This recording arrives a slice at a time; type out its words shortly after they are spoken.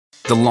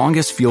The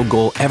longest field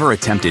goal ever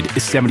attempted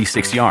is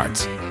 76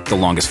 yards. The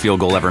longest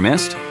field goal ever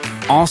missed?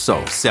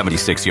 Also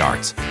 76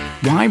 yards.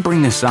 Why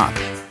bring this up?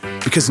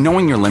 Because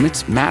knowing your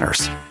limits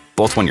matters,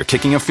 both when you're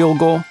kicking a field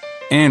goal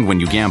and when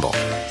you gamble.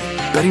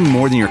 Betting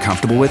more than you're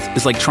comfortable with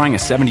is like trying a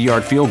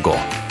 70-yard field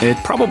goal. It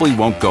probably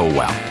won't go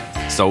well.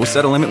 So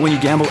set a limit when you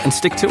gamble and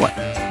stick to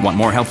it. Want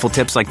more helpful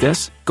tips like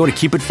this? Go to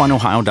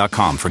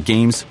keepitfunohio.com for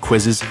games,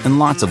 quizzes, and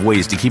lots of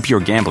ways to keep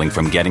your gambling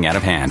from getting out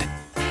of hand.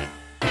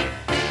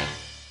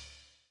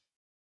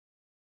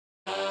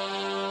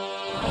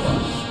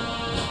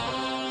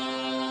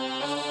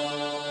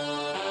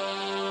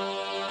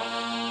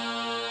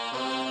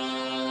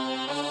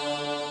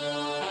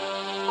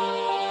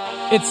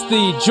 It's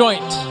the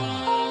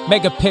joint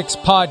Mega Picks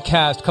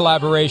podcast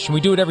collaboration.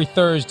 We do it every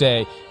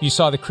Thursday. You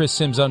saw the Chris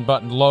Sims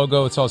Unbuttoned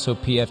logo. It's also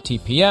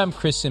PFTPM,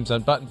 Chris Sims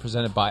Unbuttoned,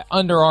 presented by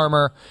Under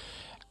Armour.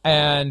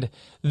 And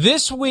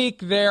this week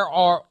there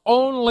are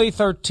only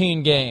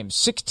 13 games,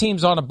 6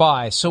 teams on a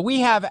bye. So we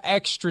have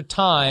extra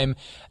time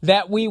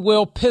that we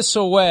will piss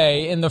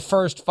away in the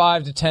first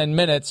 5 to 10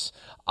 minutes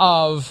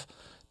of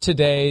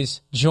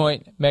today's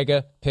joint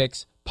Mega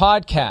Picks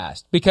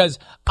podcast, because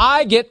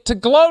I get to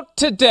gloat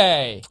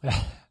today,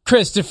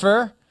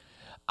 Christopher.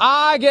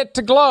 I get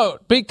to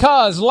gloat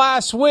because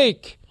last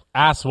week,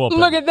 ass whooping.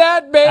 Look at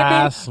that, baby.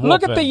 Ass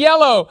Look at the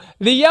yellow.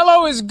 The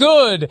yellow is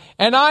good,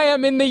 and I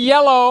am in the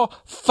yellow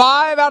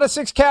 5 out of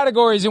 6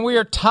 categories, and we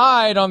are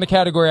tied on the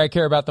category I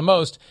care about the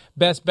most,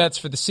 best bets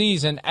for the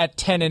season, at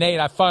 10-8.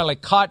 I finally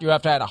caught you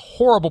after I had a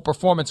horrible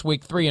performance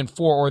week 3 and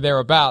 4 or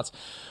thereabouts.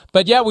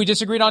 But yeah, we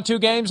disagreed on 2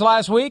 games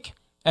last week,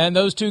 and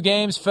those 2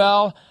 games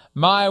fell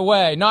my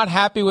way. Not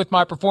happy with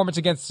my performance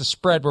against the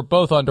spread. We're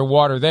both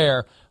underwater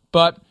there.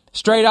 But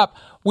straight up,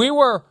 I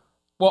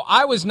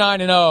was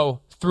 9-0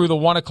 through the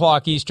 1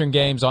 o'clock Eastern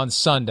games on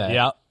Sunday.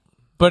 Yep.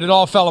 But it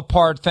all fell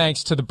apart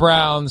thanks to the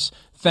Browns,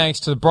 thanks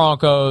to the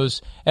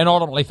Broncos, and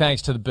ultimately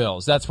thanks to the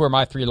Bills. That's where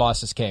my 3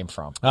 losses came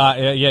from.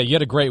 Yeah, you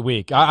had a great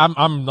week.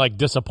 I'm like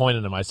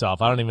disappointed in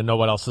myself. I don't even know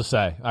what else to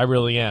say. I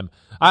really am.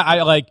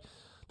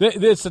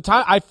 It's the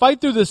time I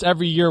fight through this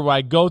every year where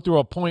I go through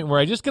a point where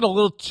I just get a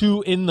little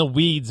too in the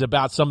weeds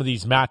about some of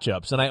these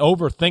matchups and I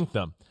overthink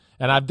them.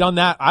 And I've done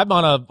that. I'm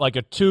on a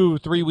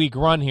 2-3 week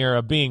run here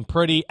of being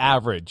pretty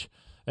average.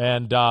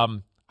 And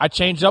I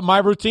changed up my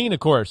routine,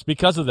 of course,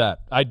 because of that.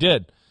 I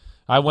did.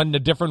 I went in a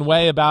different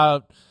way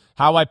about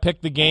how I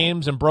picked the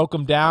games and broke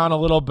them down a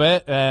little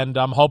bit, and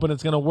I'm hoping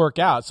it's going to work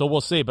out. So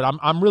we'll see. But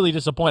I'm really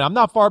disappointed. I'm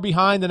not far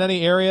behind in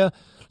any area,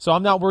 so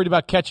I'm not worried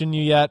about catching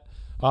you yet.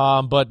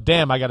 But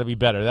damn, I got to be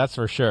better. That's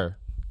for sure.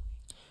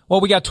 Well,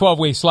 we got 12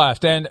 weeks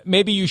left, and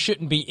maybe you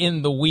shouldn't be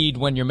in the weed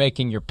when you're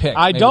making your pick.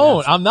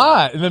 I'm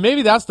not.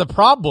 Maybe that's the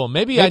problem.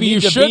 Maybe I need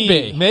you to should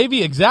be.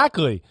 Maybe,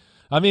 exactly.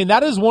 I mean,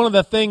 that is one of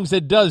the things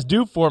it does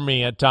do for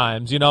me at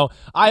times. You know,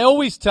 I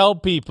always tell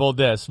people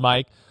this,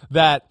 Mike,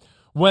 that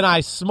when I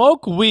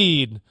smoke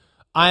weed,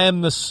 I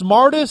am the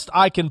smartest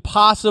I can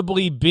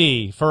possibly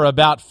be for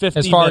about 50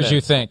 minutes. As far as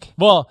you think.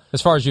 Well,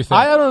 as far as you think.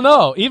 I don't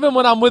know. Even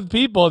when I'm with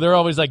people, they're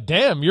always like,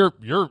 "Damn, you're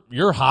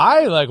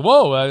high." Like,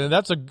 whoa,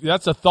 that's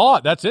a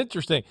thought. That's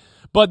interesting.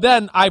 But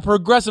then I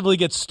progressively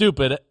get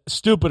stupider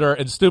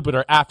and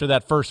stupider after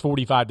that first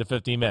 45 to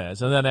 50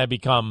 minutes, and then I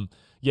become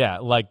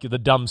like the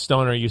dumb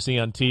stoner you see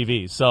on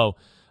TV. So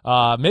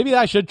maybe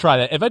I should try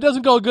that. If it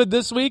doesn't go good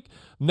this week,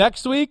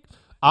 next week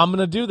I'm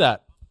gonna do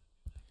that.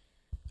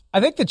 I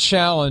think the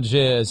challenge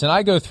is, and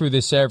I go through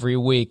this every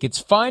week, it's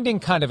finding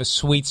kind of a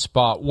sweet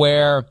spot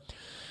where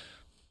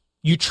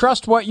you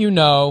trust what you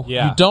know,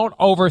 you don't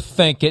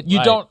overthink it,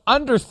 you don't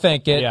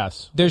underthink it.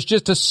 Yes. There's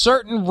just a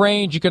certain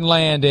range you can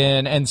land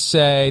in and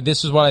say,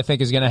 this is what I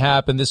think is going to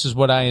happen, this is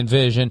what I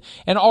envision,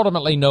 and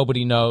ultimately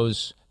nobody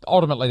knows.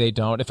 Ultimately they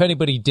don't. If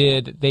anybody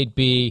did, they'd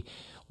be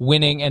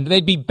winning, and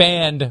they'd be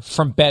banned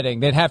from betting.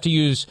 They'd have to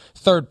use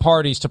third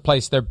parties to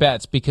place their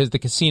bets because the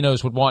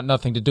casinos would want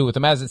nothing to do with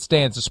them. As it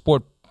stands, the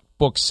sport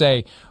books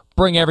say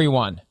bring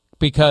everyone,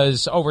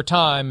 because over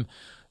time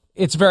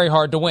it's very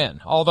hard to win.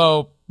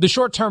 Although the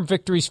short-term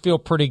victories feel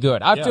pretty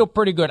good. I feel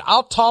pretty good.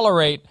 I'll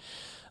tolerate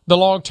the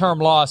long-term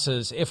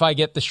losses if I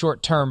get the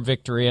short-term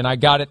victory, and I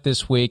got it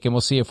this week, and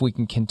we'll see if we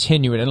can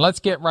continue it. And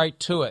let's get right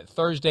to it.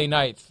 Thursday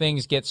night,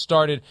 things get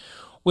started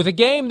with a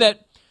game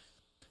that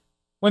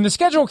when the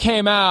schedule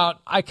came out,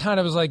 I kind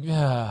of was like,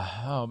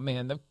 oh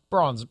man, the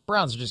Browns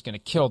are just going to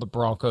kill the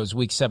Broncos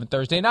Week 7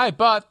 Thursday night,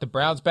 but the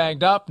Browns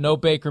banged up. No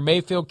Baker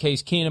Mayfield.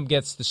 Case Keenum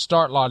gets the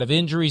start. Lot of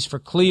injuries for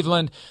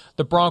Cleveland.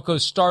 The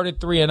Broncos started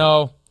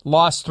 3-0,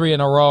 lost 3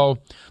 in a row.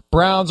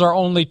 Browns are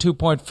only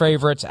 2-point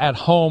favorites at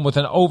home with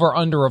an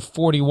over-under of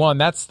 41.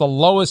 That's the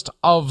lowest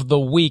of the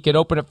week. It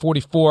opened at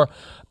 44,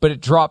 but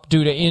it dropped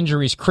due to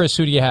injuries. Chris,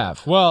 who do you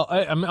have? Well,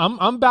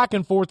 I'm back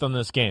and forth on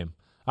this game.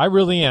 I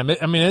really am.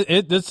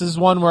 This is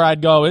one where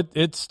I'd go,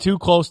 it's too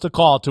close to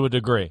call to a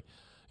degree.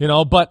 You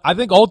know, but I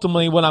think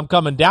ultimately what I'm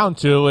coming down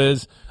to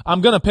is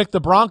I'm going to pick the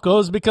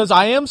Broncos because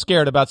I am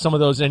scared about some of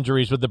those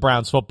injuries with the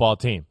Browns football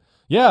team.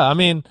 Yeah, I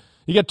mean,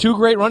 you get 2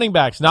 great running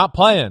backs not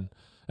playing.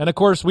 And of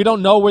course, we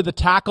don't know where the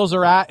tackles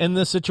are at in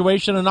this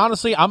situation. And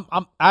honestly, I'm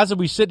as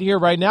we sit here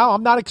right now,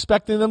 I'm not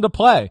expecting them to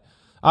play.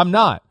 I'm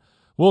not.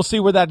 We'll see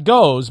where that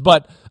goes.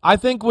 But I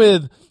think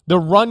with the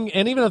run,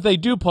 and even if they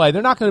do play,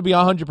 they're not going to be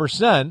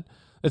 100%.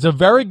 It's a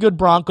very good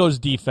Broncos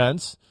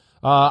defense.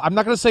 I'm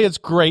not going to say it's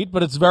great,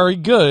 but it's very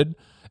good.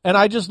 And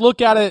I just look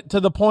at it to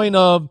the point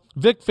of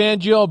Vic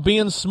Fangio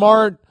being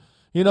smart,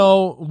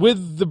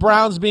 with the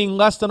Browns being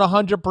less than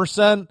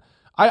 100%.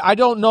 I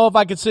don't know if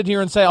I could sit here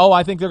and say,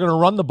 I think they're going to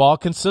run the ball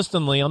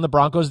consistently on the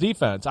Broncos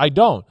defense. I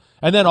don't.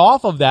 And then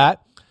off of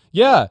that,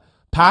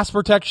 pass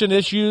protection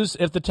issues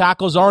if the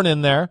tackles aren't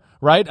in there,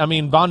 right? I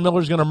mean, Von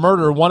Miller's going to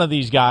murder one of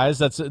these guys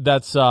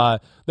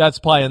that's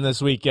playing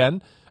this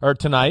weekend or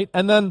tonight.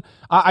 And then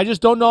I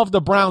just don't know if the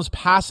Browns'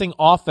 passing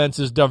offense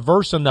is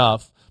diverse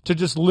enough to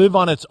just live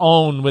on its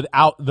own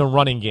without the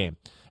running game.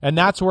 And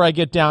that's where I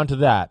get down to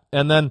that.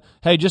 And then,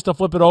 hey, just to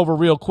flip it over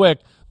real quick,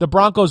 the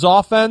Broncos'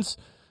 offense,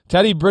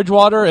 Teddy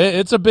Bridgewater,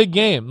 it's a big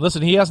game.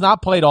 Listen, he has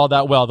not played all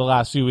that well the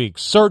last few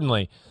weeks,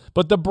 certainly.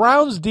 But the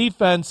Browns'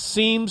 defense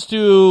seems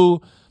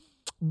to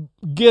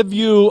give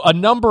you a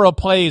number of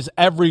plays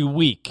every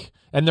week.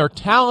 And they're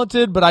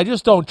talented, but I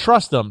just don't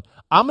trust them.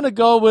 I'm going to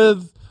go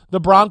with the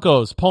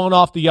Broncos pulling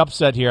off the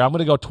upset here. I'm going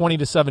to go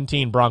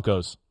 20-17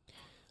 Broncos.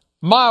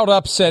 Mild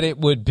upset it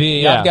would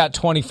be. Yeah. I've got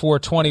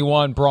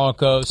 24-21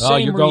 Broncos.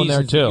 Same you're going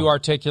there too. You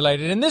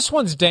articulated. And this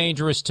one's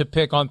dangerous to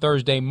pick on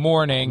Thursday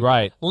morning,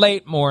 right?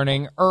 Late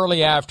morning,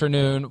 early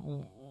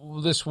afternoon.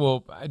 This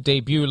will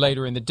debut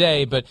later in the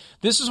day, but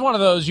this is one of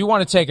those you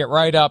want to take it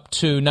right up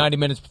to 90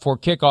 minutes before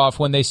kickoff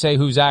when they say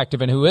who's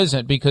active and who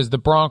isn't, because the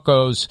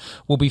Broncos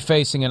will be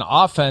facing an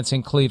offense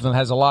in Cleveland that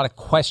has a lot of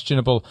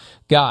questionable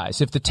guys.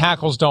 If the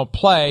tackles don't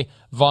play,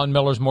 Von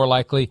Miller's more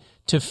likely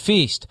to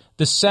feast.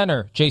 The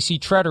center, J.C.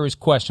 Treader, is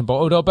questionable.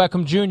 Odell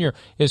Beckham Jr.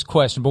 is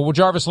questionable. Will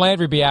Jarvis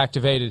Landry be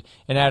activated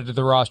and added to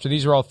the roster?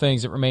 These are all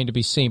things that remain to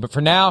be seen. But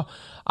for now,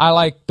 I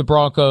like the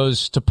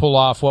Broncos to pull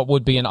off what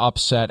would be an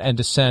upset and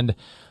to send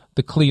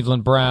the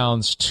Cleveland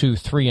Browns to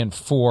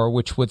 3-4,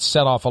 which would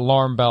set off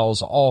alarm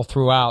bells all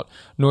throughout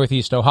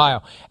Northeast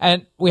Ohio.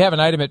 And we have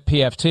an item at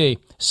PFT.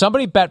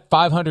 Somebody bet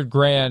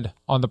 $500,000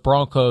 on the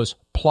Broncos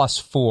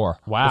 +4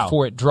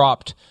 before it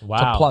dropped to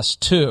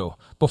 +2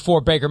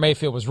 before Baker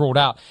Mayfield was ruled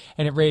out.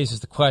 And it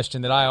raises the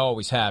question that I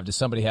always have: does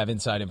somebody have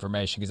inside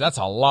information? Because that's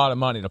a lot of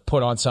money to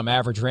put on some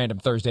average random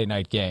Thursday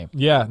night game.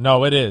 Yeah,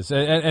 no, it is.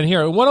 And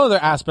here, one other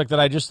aspect that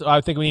I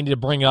think we need to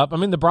bring up. I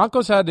mean, the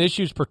Broncos had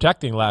issues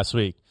protecting last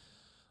week.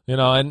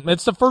 And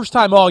it's the first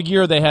time all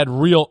year they had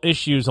real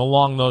issues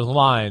along those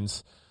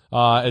lines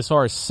as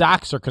far as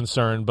sacks are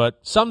concerned, but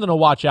something to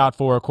watch out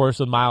for, of course,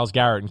 with Myles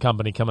Garrett and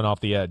company coming off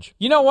the edge.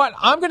 You know what?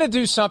 I'm going to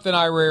do something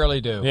I rarely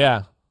do.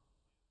 Yeah.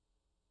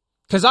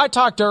 Because I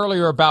talked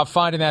earlier about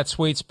finding that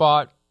sweet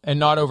spot and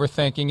not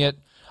overthinking it.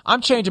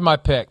 I'm changing my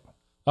pick.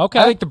 Okay.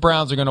 I think the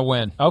Browns are going to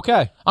win.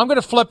 Okay. I'm going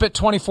to flip it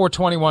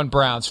 24-21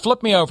 Browns.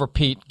 Flip me over,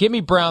 Pete. Give me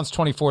Browns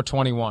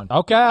 24-21.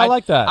 Okay, I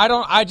like that.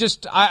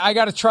 I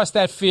got to trust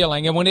that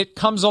feeling. And when it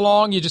comes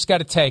along, you just got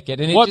to take it.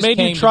 And what made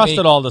you trust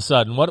it all of a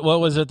sudden? What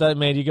was it that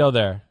made you go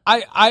there?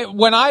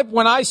 When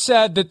I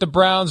said that the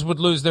Browns would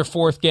lose their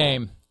fourth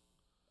game,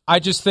 I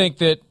just think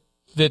that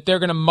they're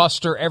going to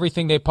muster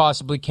everything they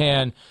possibly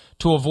can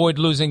to avoid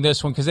losing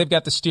this one, because they've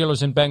got the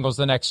Steelers and Bengals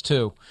the next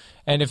two.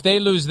 And if they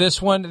lose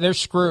this one, they're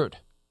screwed,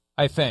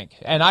 I think.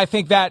 And I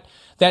think that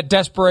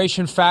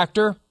desperation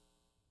factor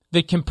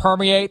that can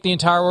permeate the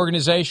entire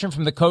organization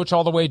from the coach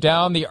all the way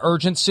down, the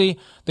urgency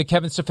that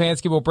Kevin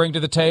Stefanski will bring to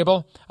the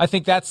table, I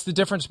think that's the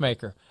difference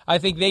maker. I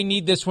think they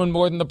need this one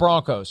more than the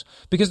Broncos,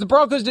 because the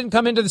Broncos didn't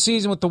come into the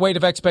season with the weight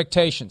of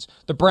expectations.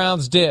 The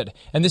Browns did.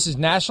 And this is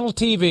national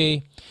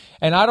TV,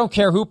 and I don't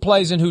care who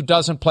plays and who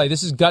doesn't play.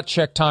 This is gut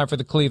check time for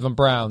the Cleveland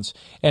Browns.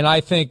 And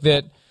I think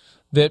that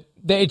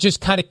it just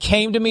kind of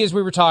came to me as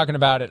we were talking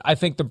about it. I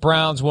think the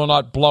Browns will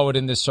not blow it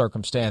in this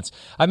circumstance.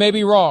 I may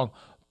be wrong.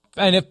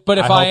 But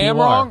if I am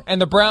wrong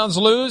and the Browns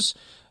lose,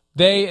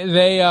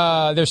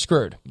 they're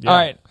screwed. Yeah. All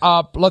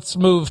right, let's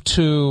move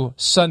to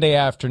Sunday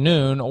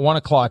afternoon,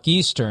 1:00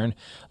 Eastern.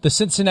 The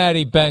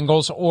Cincinnati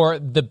Bengals, or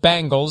the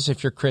Bengals,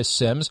 if you're Chris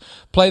Sims,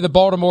 play the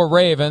Baltimore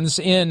Ravens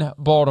in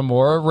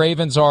Baltimore.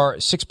 Ravens are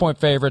 6-point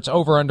favorites,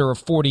 over under of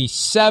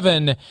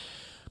 47.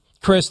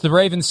 Chris, the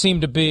Ravens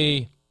seem to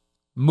be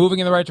moving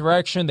in the right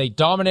direction. They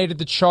dominated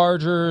the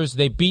Chargers.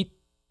 They beat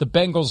the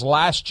Bengals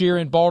last year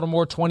in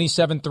Baltimore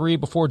 27-3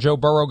 before Joe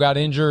Burrow got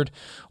injured.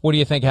 What do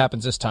you think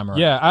happens this time around?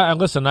 Yeah,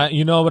 listen,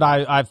 you know what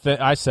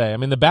I say. I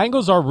mean, the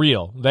Bengals are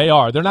real. They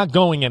are. They're not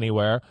going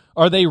anywhere.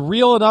 Are they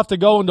real enough to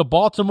go into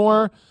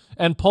Baltimore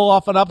and pull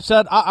off an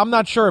upset? I'm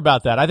not sure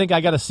about that. I think I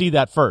got to see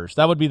that first.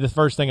 That would be the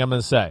first thing I'm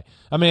going to say.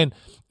 I mean,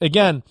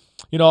 again,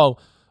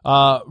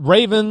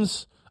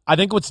 Ravens, I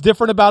think what's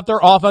different about their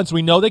offense,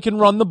 we know they can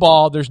run the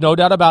ball. There's no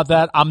doubt about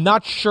that. I'm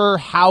not sure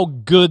how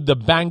good the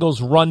Bengals'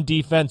 run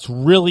defense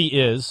really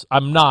is.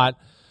 I'm not.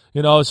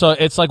 So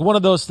it's like one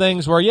of those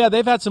things where, yeah,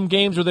 they've had some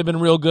games where they've been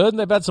real good, and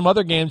they've had some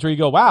other games where you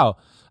go, wow,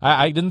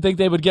 I didn't think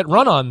they would get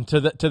run on to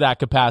that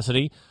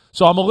capacity.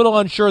 So I'm a little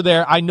unsure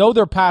there. I know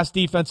their pass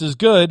defense is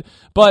good,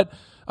 but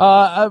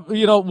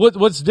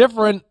What's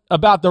different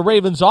about the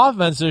Ravens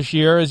offense this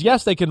year is,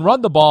 yes, they can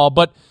run the ball,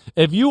 but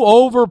if you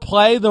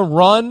overplay the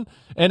run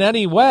in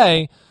any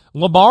way,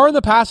 Lamar in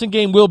the passing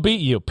game will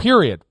beat you,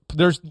 period.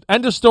 There's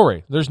end of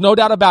story. There's no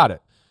doubt about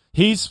it.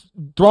 He's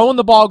throwing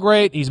the ball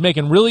great. He's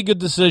making really good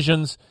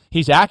decisions.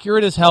 He's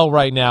accurate as hell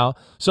right now.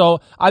 So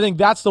I think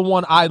that's the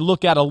one I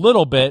look at a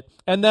little bit.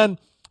 And then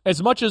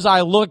as much as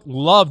I love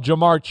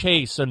Jamar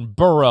Chase and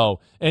Burrow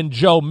and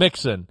Joe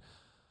Mixon,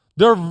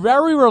 they're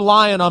very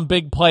reliant on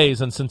big plays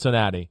in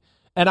Cincinnati.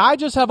 And I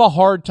just have a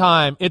hard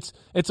time. It's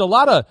a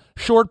lot of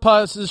short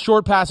passes.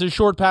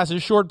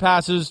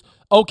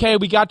 Okay,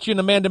 we got you in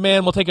a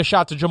man-to-man. We'll take a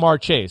shot to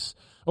Jamar Chase.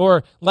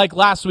 Or like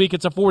last week,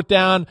 it's a 4th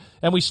down,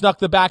 and we snuck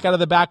the back out of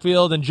the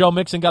backfield, and Joe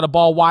Mixon got a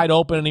ball wide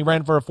open, and he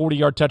ran for a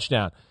 40-yard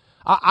touchdown.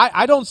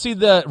 I don't see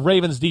the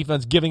Ravens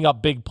defense giving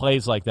up big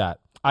plays like that.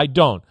 I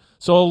don't.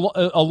 So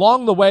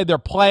along the way, they're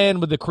playing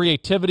with the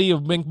creativity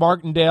of Wink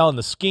Martindale and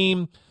the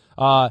scheme.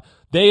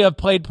 They have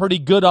played pretty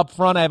good up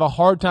front. I have a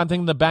hard time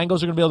thinking the Bengals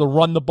are going to be able to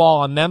run the ball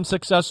on them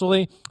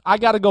successfully. I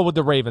got to go with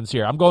the Ravens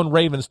here. I'm going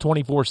Ravens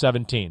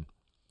 24-17.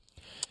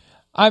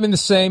 I'm in the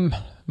same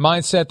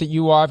mindset that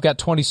you are. I've got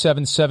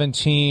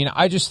 27-17.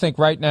 I just think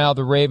right now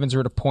the Ravens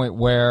are at a point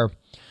where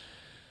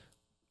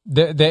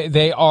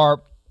they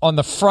are on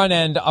the front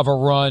end of a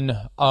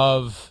run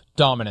of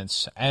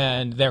dominance,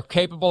 and they're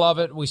capable of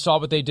it. We saw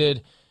what they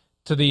did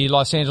to the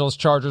Los Angeles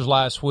Chargers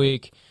last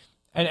week.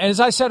 And as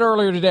I said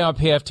earlier today on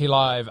PFT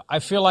Live, I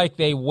feel like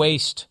they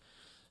waste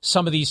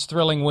some of these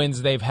thrilling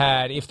wins they've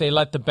had if they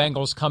let the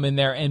Bengals come in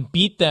there and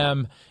beat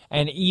them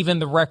and even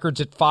the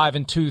records at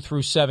 5-2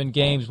 through 7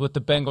 games with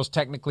the Bengals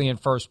technically in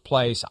first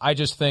place. I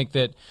just think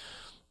that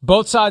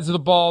both sides of the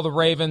ball, the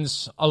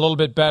Ravens a little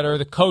bit better.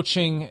 The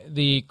coaching,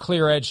 the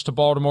clear edge to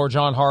Baltimore,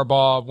 John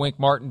Harbaugh, Wink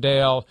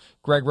Martindale,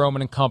 Greg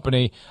Roman and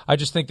company. I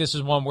just think this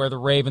is one where the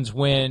Ravens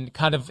win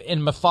kind of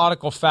in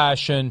methodical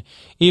fashion,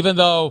 even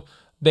though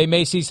they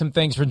may see some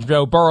things from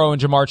Joe Burrow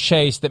and Jamar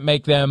Chase that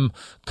make them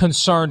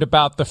concerned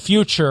about the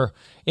future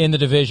in the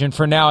division.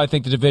 For now, I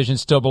think the division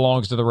still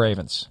belongs to the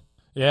Ravens.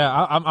 Yeah,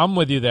 I'm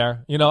with you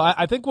there.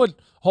 I think what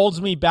holds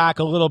me back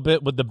a little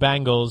bit with the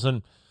Bengals,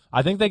 and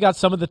I think they got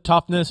some of the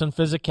toughness and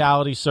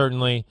physicality,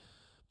 certainly.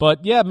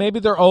 But, yeah, maybe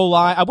their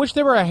O-line. I wish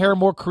they were a hair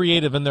more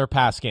creative in their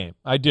pass game.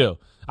 I do.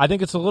 I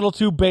think it's a little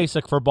too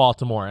basic for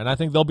Baltimore, and I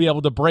think they'll be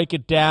able to break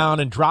it down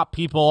and drop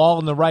people all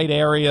in the right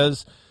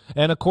areas.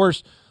 And, of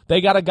course,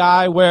 they got a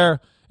guy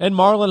and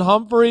Marlon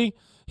Humphrey,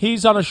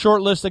 he's on a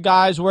short list of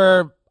guys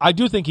where I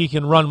do think he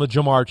can run with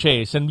Jamar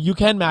Chase, and you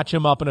can match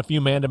him up in a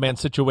few man-to-man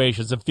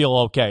situations and feel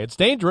okay. It's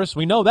dangerous.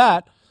 We know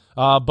that.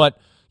 But,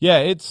 yeah,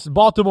 it's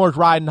Baltimore's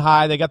riding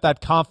high. They got that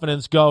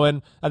confidence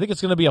going. I think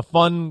it's going to be a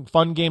fun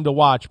game to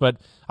watch, but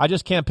I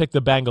just can't pick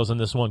the Bengals in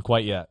this one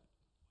quite yet.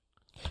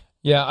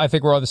 Yeah, I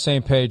think we're on the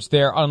same page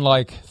there,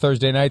 unlike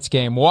Thursday night's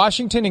game.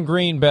 Washington and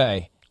Green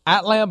Bay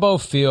at Lambeau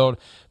Field.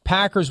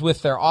 Packers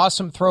with their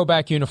awesome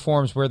throwback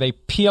uniforms where they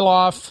peel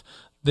off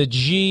the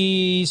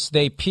G's,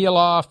 they peel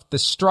off the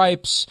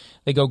stripes,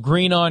 they go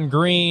green on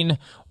green.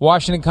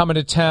 Washington coming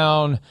to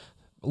town,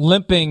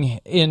 limping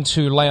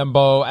into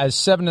Lambeau as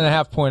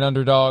 7.5-point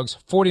underdogs,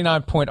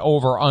 49-point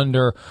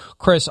over-under.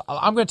 Chris,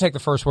 I'm going to take the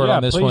first word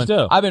on this one.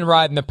 Do. I've been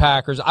riding the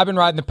Packers,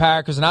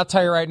 and I'll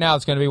tell you right now,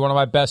 it's going to be one of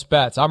my best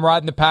bets. I'm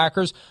riding the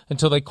Packers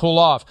until they cool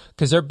off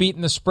because they're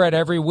beating the spread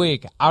every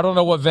week. I don't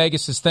know what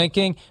Vegas is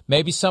thinking.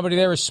 Maybe somebody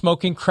there is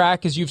smoking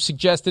crack, as you've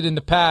suggested in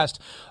the past,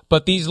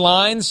 but these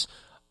lines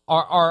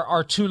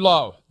are too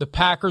low. The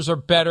Packers are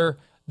better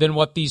than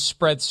what these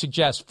spreads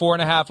suggest.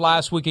 4.5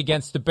 last week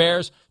against the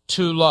Bears,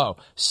 too low.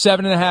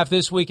 7.5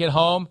 this week at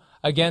home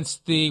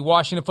against the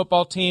Washington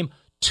football team,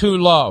 too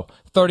low.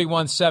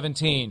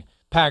 31-17.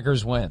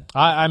 Packers win.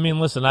 I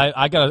mean, listen,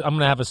 I'm going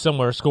to have a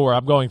similar score.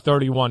 I'm going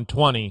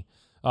 31-20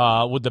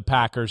 with the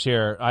Packers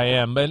here. I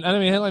am. But I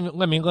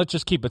mean, let's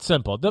just keep it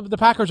simple. The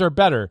Packers are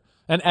better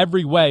in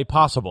every way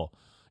possible.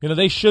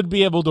 They should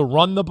be able to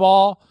run the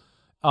ball,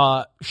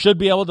 should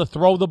be able to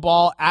throw the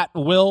ball at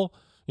will.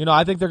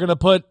 I think they're going to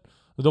put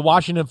the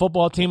Washington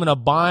football team in a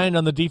bind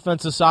on the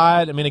defensive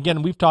side. I mean,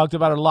 again, we've talked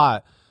about it a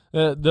lot.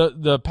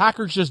 The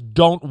Packers just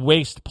don't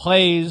waste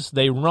plays.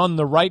 They run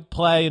the right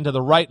play into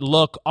the right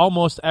look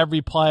almost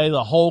every play,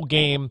 the whole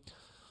game.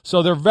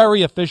 So they're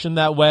very efficient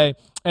that way,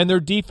 and their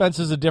defense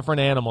is a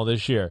different animal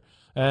this year.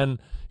 And,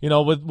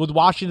 with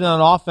Washington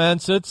on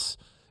offense, it's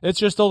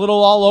just a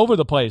little all over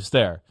the place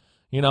there.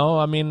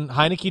 I mean,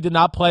 Heineke did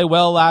not play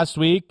well last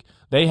week.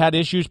 They had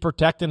issues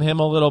protecting him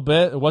a little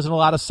bit. There wasn't a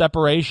lot of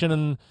separation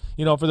and,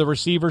 for the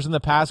receivers in the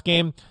pass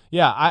game.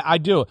 Yeah, I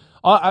do.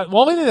 The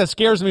only thing that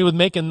scares me with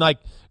making,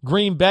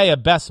 Green Bay a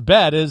best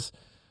bet is,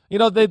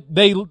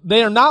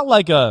 they are not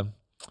like a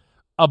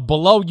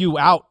blow you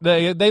out.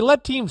 They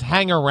let teams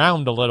hang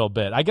around a little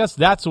bit. I guess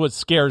that's what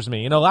scares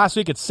me. Last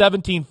week it's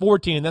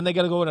 17-14, and then they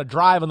got to go in a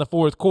drive in the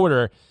fourth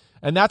quarter,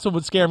 and that's what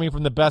would scare me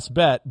from the best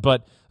bet.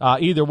 But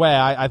either way,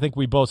 I think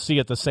we both see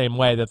it the same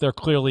way, that they're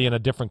clearly in a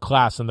different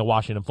class than the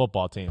Washington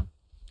football team.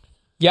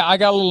 Yeah, I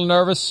got a little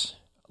nervous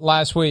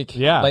last week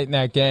late in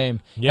that game.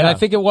 Yeah. And I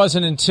think it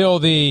wasn't until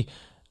the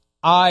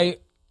I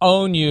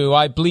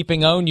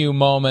bleeping own you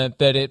moment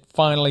that it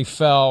finally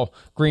fell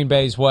Green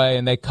Bay's way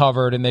and they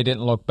covered and they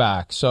didn't look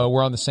back. So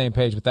we're on the same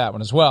page with that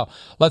one as well.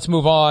 Let's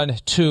move on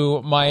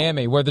to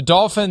Miami, where the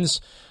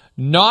Dolphins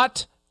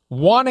not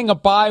wanting a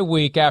bye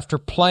week after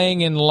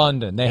playing in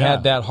London. They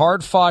had that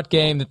hard-fought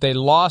game that they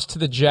lost to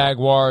the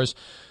Jaguars,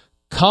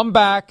 come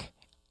back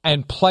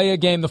and play a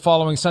game the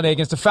following Sunday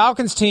against the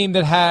Falcons team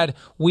that had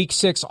Week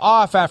 6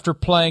 off after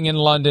playing in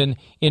London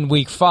in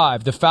Week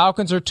 5. The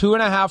Falcons are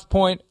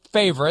 2.5-point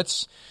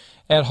favorites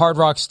at Hard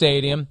Rock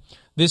Stadium.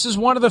 This is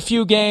one of the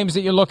few games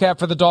that you look at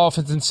for the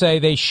Dolphins and say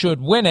they should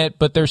win it,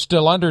 but they're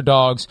still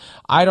underdogs.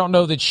 I don't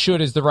know that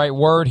should is the right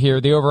word here.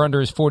 The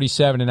over-under is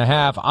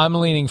 47.5. I'm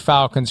leaning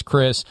Falcons,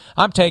 Chris.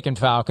 I'm taking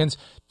Falcons.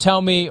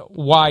 Tell me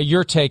why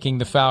you're taking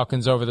the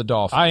Falcons over the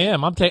Dolphins. I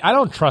am. I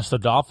don't trust the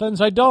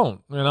Dolphins. I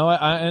don't,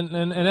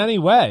 in any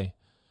way.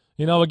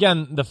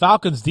 Again, the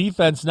Falcons'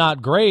 defense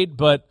not great,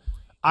 but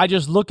I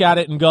just look at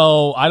it and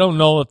go, I don't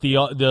know if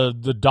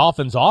the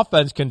Dolphins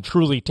offense can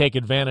truly take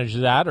advantage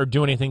of that or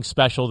do anything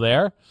special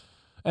there.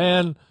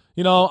 And,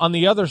 on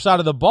the other side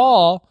of the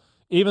ball,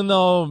 even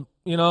though,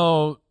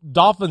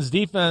 Dolphins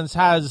defense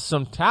has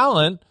some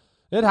talent,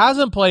 it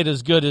hasn't played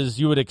as good as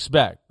you would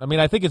expect. I mean,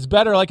 I think it's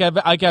better, like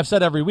I've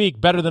said every week,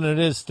 better than it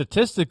is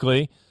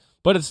statistically,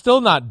 but it's still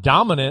not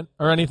dominant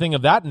or anything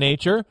of that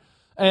nature.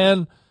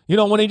 And,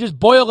 when you just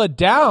boil it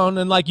down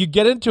and you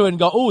get into it and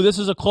go, oh, this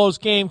is a close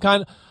game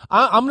kind of,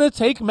 I'm going to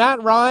take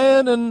Matt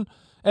Ryan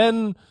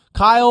and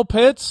Kyle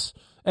Pitts,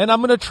 and I'm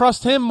going to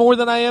trust him more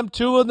than I am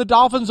in the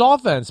Dolphins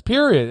offense,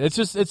 period. It's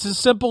as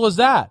simple as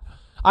that.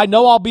 I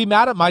know I'll be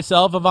mad at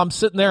myself if I'm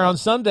sitting there on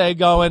Sunday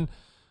going,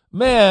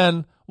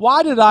 man,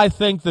 why did I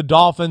think the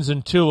Dolphins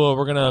and Tua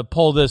were going to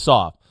pull this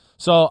off?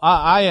 So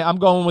I'm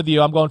going with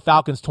you. I'm going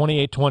Falcons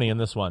 28-20 in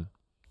this one.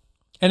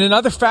 And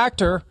another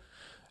factor,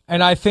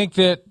 and I think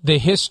that the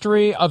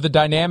history of the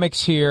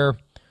dynamics here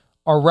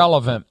are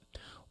relevant.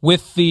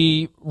 With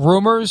the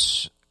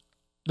rumors,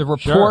 the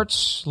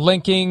reports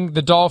linking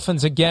the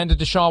Dolphins again to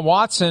Deshaun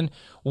Watson,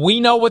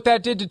 we know what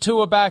that did to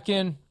Tua back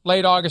in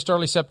late August,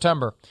 early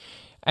September.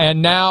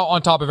 And now,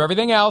 on top of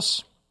everything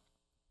else,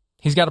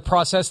 he's got to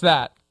process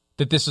that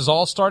this is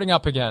all starting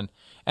up again.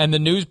 And the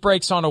news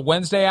breaks on a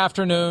Wednesday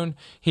afternoon.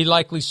 He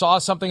likely saw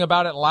something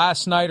about it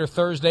last night or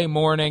Thursday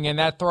morning, and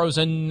that throws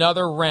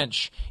another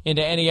wrench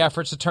into any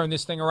efforts to turn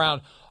this thing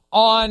around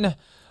on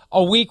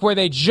a week where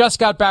they just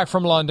got back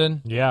from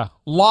London. Yeah.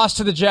 Lost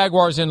to the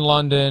Jaguars in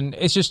London.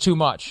 It's just too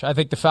much. I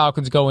think the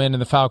Falcons go in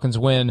and the Falcons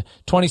win.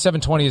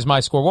 27-20 is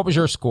my score. What was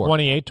your score?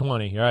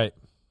 28-20. Right.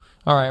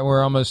 All right.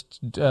 We're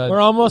almost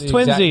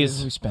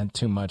twinsies. We spent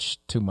too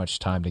much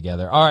time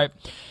together. All right.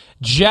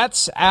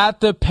 Jets at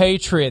the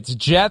Patriots.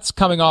 Jets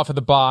coming off of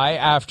the bye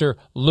after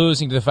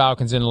losing to the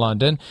Falcons in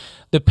London.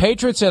 The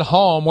Patriots at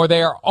home, where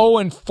they are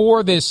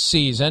 0-4 this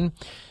season.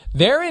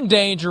 They're in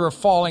danger of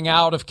falling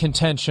out of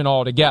contention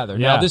altogether.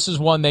 Yeah. Now, this is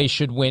one they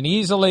should win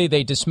easily.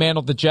 They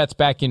dismantled the Jets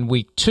back in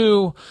Week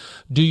 2.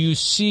 Do you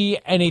see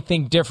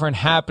anything different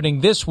happening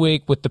this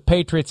week with the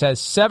Patriots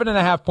as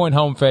 7.5-point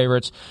home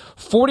favorites,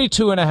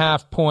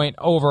 42.5-point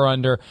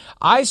over-under?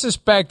 I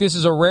suspect this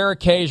is a rare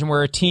occasion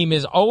where a team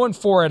is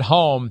 0-4 at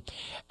home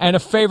and a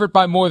favorite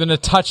by more than a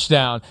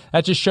touchdown.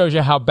 That just shows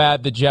you how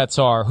bad the Jets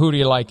are. Who do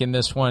you like in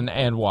this one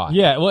and why?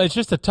 Yeah, well, it's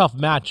just a tough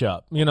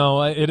matchup.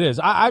 It is.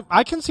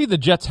 I can see the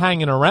Jets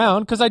hanging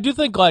around because I do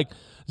think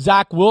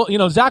Zach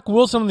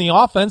Wilson in the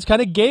offense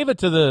kind of gave it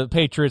to the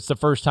Patriots the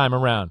first time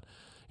around.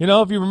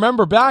 If you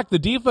remember back, the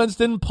defense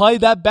didn't play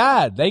that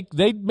bad.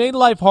 They made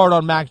life hard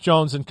on Mac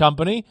Jones and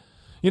company.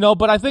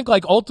 But I think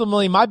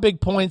ultimately my big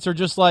points are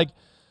just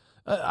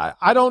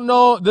I don't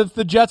know that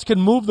the Jets can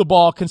move the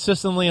ball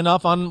consistently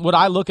enough on what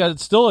I look at.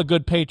 It's still a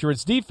good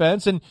Patriots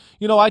defense. And,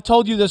 I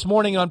told you this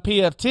morning on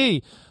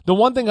PFT, the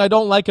one thing I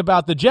don't like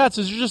about the Jets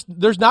is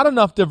there's not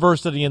enough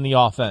diversity in the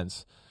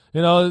offense.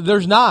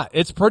 There's not.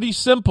 It's pretty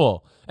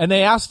simple. And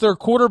they asked their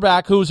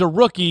quarterback, who's a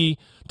rookie,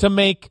 to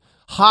make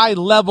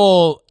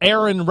high-level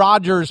Aaron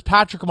Rodgers,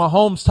 Patrick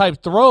Mahomes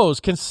type throws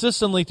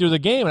consistently through the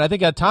game. And I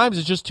think at times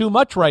it's just too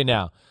much right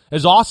now.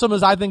 As awesome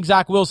as I think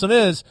Zach Wilson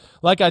is,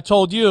 like I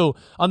told you,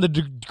 on the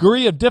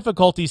degree of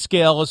difficulty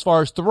scale as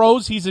far as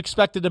throws he's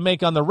expected to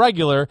make on the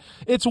regular,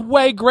 it's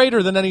way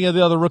greater than any of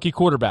the other rookie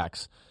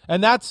quarterbacks.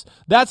 And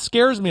that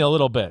scares me a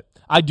little bit.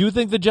 I do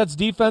think the Jets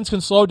defense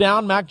can slow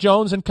down Mac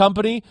Jones and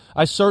company.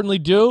 I certainly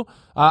do.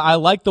 I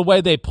like the way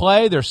they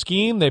play, their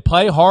scheme. They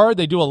play hard.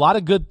 They do a lot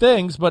of good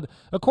things. But,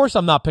 of course,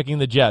 I'm not picking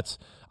the Jets.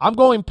 I'm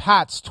going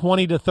Pats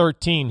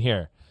 20-13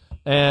 here.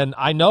 And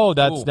I know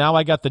that's now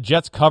I got the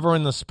Jets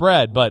covering the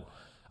spread, but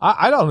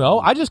I don't know.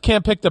 I just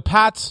can't pick the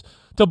Pats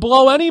to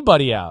blow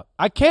anybody out.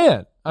 I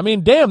can't. I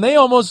mean, damn, they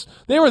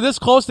were this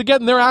close to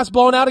getting their ass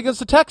blown out against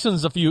the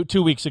Texans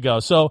 2 weeks ago.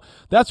 So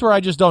that's where I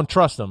just don't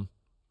trust them.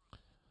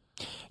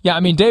 Yeah, I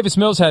mean, Davis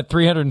Mills had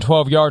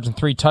 312 yards and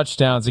 3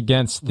 touchdowns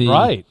against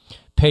the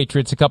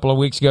Patriots a couple of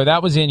weeks ago.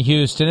 That was in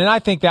Houston, and I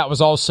think that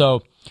was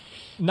also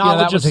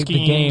knowledge of the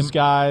schemes, game,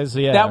 guys.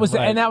 Yeah, that was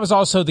right. and that was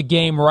also the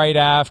game right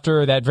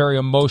after that very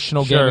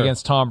emotional game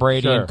against Tom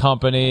Brady and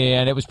company,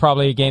 and it was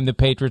probably a game the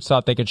Patriots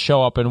thought they could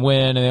show up and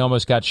win, and they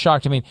almost got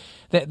shocked. I mean,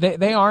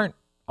 they aren't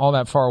all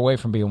that far away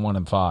from being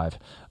 1-5,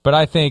 but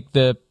I think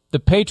the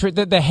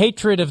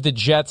hatred of the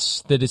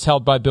Jets that is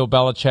held by Bill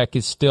Belichick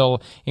is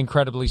still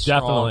incredibly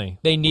strong. Definitely.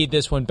 They need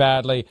this one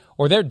badly,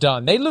 or they're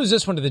done. They lose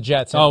this one to the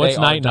Jets. And it's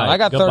night. I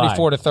got Goodbye.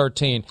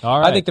 34-13. All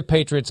right. I think the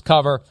Patriots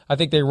cover. I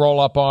think they roll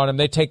up on them.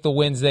 They take the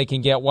wins they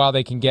can get while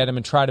they can get them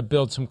and try to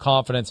build some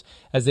confidence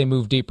as they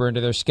move deeper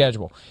into their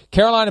schedule.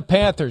 Carolina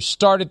Panthers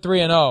started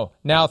 3-0,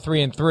 now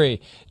 3-3.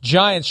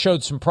 Giants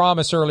showed some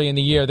promise early in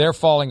the year. They're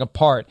falling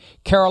apart.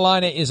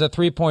 Carolina is a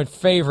 3-point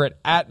favorite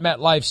at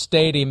MetLife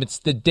Stadium. It's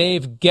the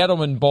Dave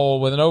Gettleman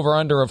Bowl with an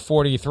over-under of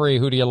 43.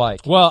 Who do you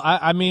like? Well,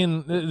 I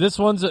mean,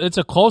 it's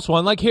a close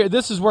one. Like here,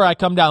 this is where I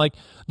come down. Like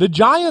the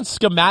Giants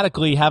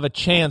schematically have a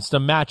chance to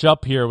match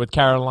up here with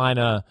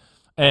Carolina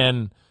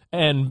and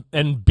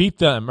beat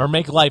them or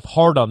make life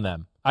hard on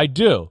them. I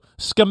do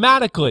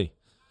schematically,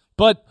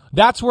 but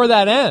that's where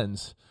that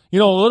ends. You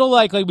know, a little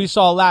like we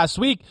saw last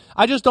week.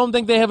 I just don't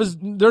think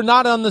they're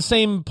not on the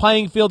same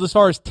playing field as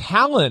far as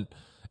talent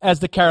as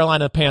the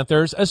Carolina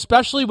Panthers,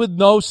 especially with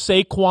no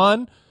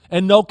Saquon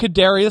and no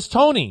Kadarius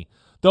Toney.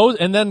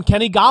 And then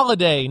Kenny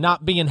Golladay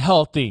not being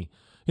healthy.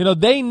 You know,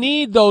 they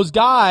need those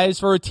guys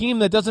for a team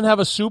that doesn't have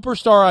a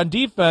superstar on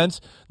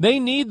defense. They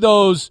need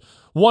those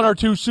one or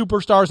two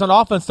superstars on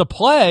offense to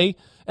play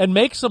and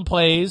make some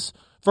plays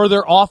for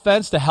their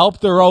offense to help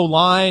their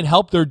O-line,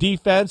 help their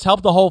defense,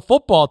 help the whole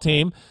football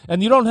team.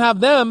 And you don't have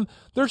them,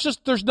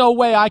 there's no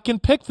way I can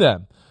pick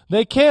them.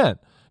 They can't.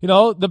 You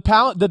know,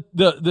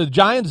 the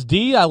Giants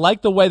D, I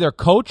like the way they're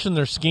coached and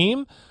their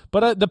scheme.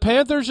 But the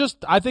Panthers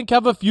I think,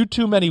 have a few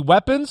too many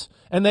weapons,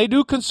 and they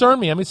do concern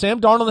me. I mean, Sam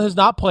Darnold has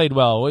not played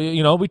well.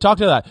 You know, we talked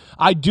about that.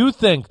 I do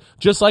think,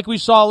 just like we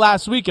saw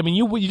last week, I mean,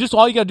 you just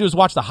all you got to do is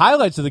watch the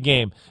highlights of the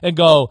game and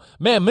go,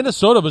 man,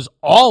 Minnesota was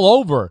all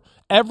over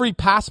every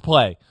pass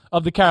play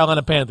of the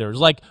Carolina Panthers.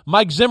 Like,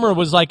 Mike Zimmer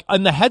was like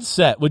in the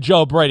headset with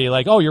Joe Brady,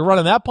 like, oh, you're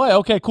running that play?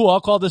 Okay, cool,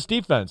 I'll call this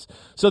defense.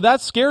 So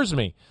that scares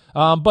me.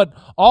 But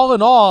all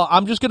in all,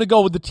 I'm just going to go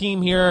with the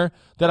team here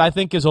that I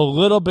think is a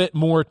little bit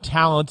more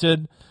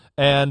talented.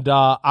 And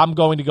I'm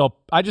going to go.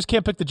 I just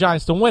can't pick the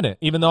Giants to win it,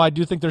 even though I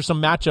do think there's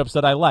some matchups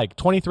that I like.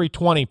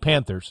 23-20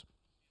 Panthers.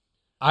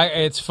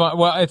 It's fun.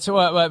 Well, it's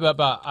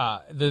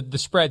the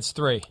spread's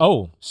 3.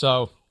 Oh,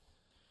 so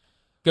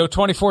go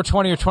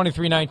 24-20 or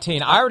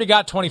 23-19. I already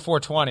got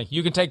 24-20.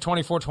 You can take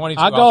 24-20.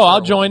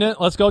 I'll join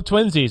it. Let's go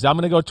Twinsies. I'm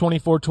going to go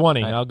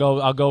 24-20. Right.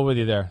 I'll go with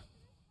you there.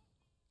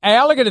 Hey,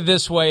 I'll look at it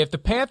this way: if the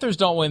Panthers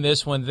don't win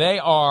this one, they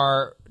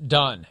are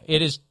done.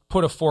 It is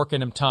put a fork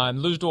in them time.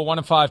 Lose to a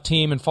 1-5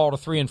 team and fall to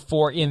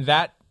 3-4 in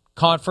that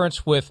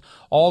conference with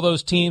all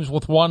those teams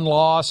with 1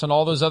 loss and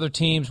all those other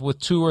teams with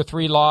 2 or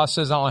 3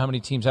 losses. I don't know how many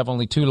teams have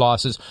only 2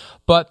 losses,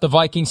 but the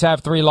Vikings have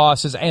 3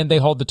 losses and they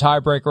hold the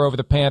tiebreaker over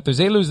the Panthers.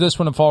 They lose this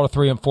one and fall to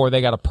 3-4. They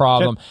got a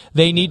problem.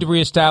 They need to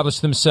reestablish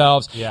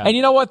themselves. Yeah. And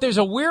you know what? There's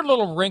a weird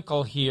little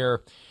wrinkle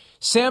here.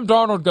 Sam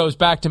Darnold goes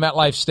back to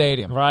MetLife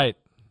Stadium. Right.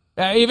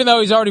 Even though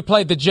he's already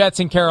played the Jets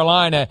in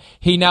Carolina,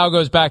 he now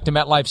goes back to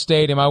MetLife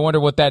Stadium. I wonder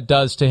what that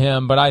does to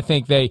him, but I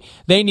think they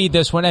need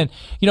this one. And,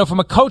 you know, from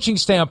a coaching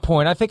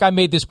standpoint, I think I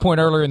made this point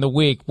earlier in the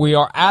week. We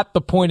are at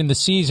the point in the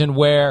season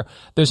where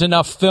there's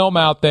enough film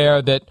out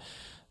there that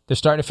they're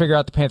starting to figure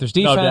out the Panthers'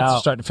 defense. They're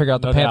starting to figure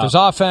out the Panthers'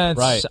 offense.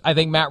 Right. I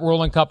think Matt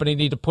Rule and company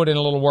need to put in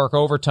a little work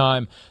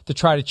overtime to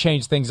try to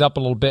change things up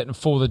a little bit and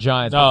fool the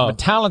Giants. But from a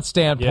talent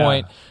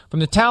standpoint,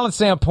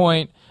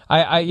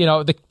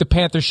 the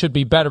Panthers should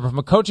be better. But from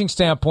a coaching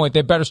standpoint,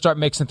 they better start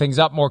mixing things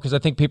up more because I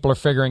think people are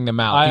figuring them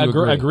out. I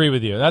agree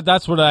with you.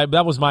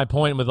 That was my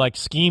point with, like,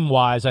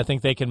 scheme-wise. I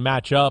think they can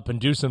match up and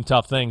do some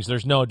tough things.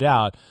 There's no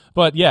doubt.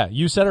 But, yeah,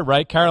 you said it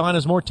right.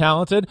 Carolina's more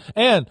talented.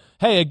 And,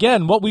 hey,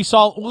 again, what we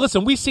saw –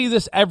 listen, we see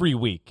this every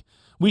week.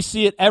 We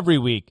see it every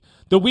week.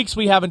 The weeks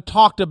we haven't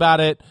talked about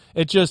it,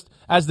 it just –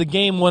 as the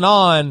game went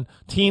on,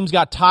 teams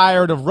got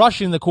tired of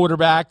rushing the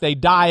quarterback. They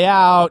die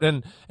out,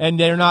 and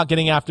they're not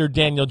getting after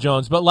Daniel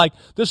Jones. But, like,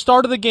 the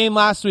start of the game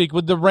last week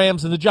with the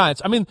Rams and the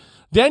Giants, I mean,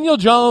 Daniel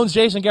Jones,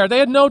 Jason Garrett, they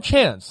had no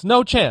chance.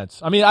 No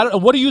chance. I mean,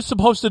 what are you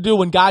supposed to do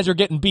when guys are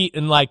getting beat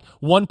in, like,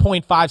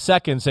 1.5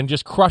 seconds and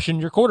just crushing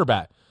your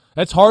quarterback?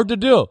 That's hard to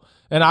do.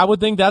 And I would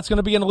think that's going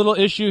to be a little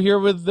issue here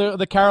with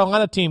the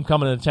Carolina team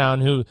coming into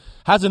town, who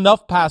has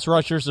enough pass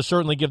rushers to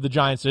certainly give the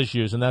Giants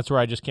issues, and that's where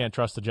I just can't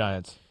trust the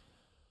Giants.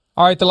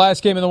 All right, the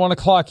last game in the 1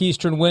 o'clock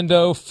Eastern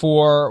window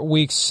for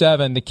Week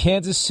 7, the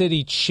Kansas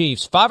City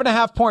Chiefs,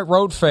 5.5-point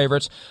road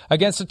favorites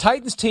against the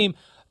Titans team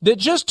that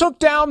just took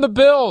down the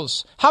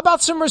Bills. How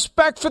about some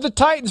respect for the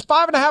Titans?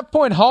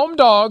 5.5-point home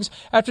dogs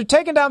after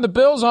taking down the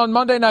Bills on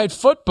Monday Night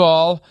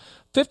Football.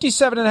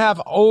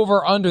 57.5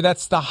 over under.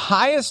 That's the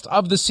highest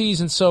of the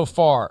season so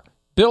far.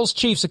 Bills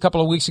Chiefs a couple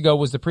of weeks ago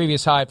was the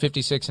previous high at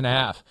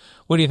 56.5.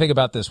 What do you think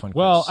about this one, Chris?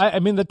 Well, I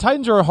mean, the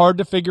Titans are hard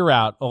to figure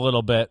out a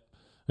little bit.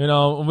 You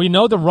know, we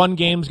know the run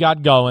game's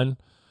got going.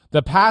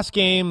 The pass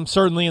game,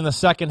 certainly in the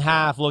second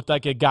half, looked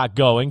like it got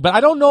going. But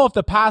I don't know if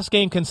the pass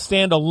game can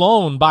stand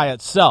alone by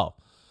itself.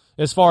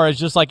 As far as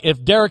just like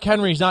if Derrick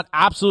Henry's not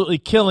absolutely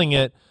killing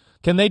it,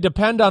 can they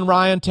depend on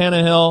Ryan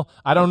Tannehill?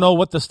 I don't know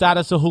what the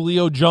status of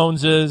Julio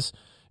Jones is.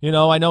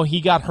 I know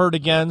he got hurt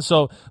again,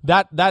 so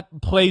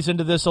that plays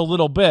into this a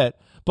little bit.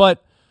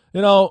 But,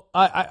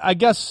 I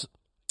guess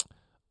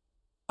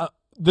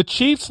the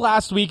Chiefs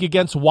last week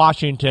against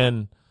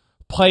Washington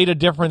played a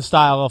different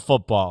style of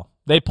football.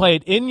 They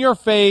played in your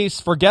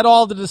face, forget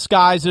all the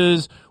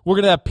disguises. We're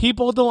going to have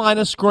people at the line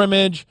of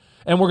scrimmage,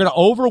 and we're going to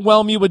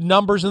overwhelm you with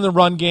numbers in the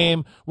run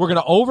game. We're going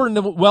to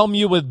overwhelm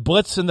you with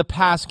blitz in the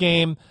pass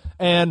game,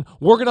 and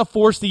we're going to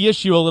force the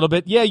issue a little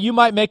bit. Yeah, you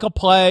might make a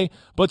play,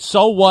 but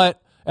so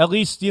what? At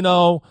least,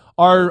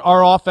 our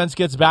offense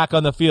gets back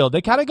on the field.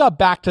 They kind of got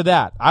back to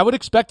that. I would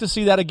expect to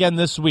see that again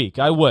this week.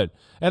 I would.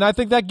 And I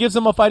think that gives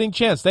them a fighting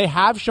chance. They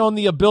have shown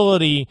the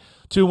ability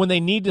to, when they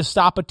need to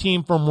stop a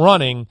team from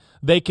running,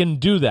 they can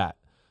do that.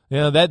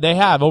 That they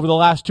have over the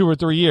last 2 or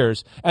 3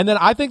 years. And then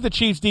I think the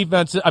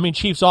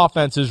Chiefs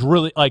offense is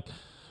really like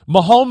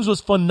Mahomes was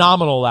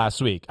phenomenal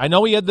last week. I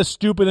know he had the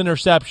stupid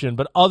interception,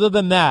 but other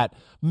than that,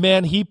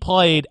 man, he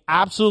played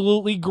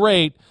absolutely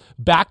great,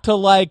 back to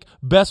like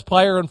best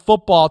player in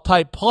football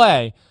type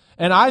play.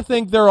 And I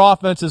think their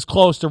offense is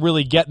close to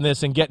really getting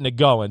this and getting it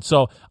going.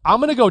 So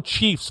I'm going to go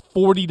Chiefs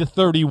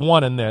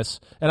 40-31 in this,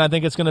 and I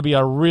think it's going to be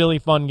a really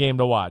fun game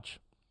to watch.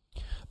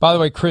 By the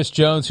way, Chris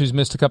Jones, who's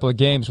missed a couple of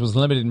games, was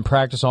limited in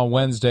practice on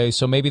Wednesday,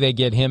 so maybe they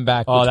get him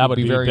back, which that would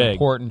be very big.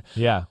 important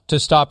Yeah.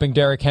 to stopping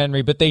Derrick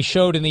Henry. But they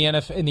showed in the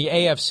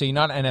AFC,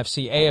 not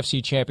NFC,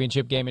 AFC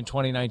Championship game in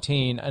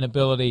 2019 an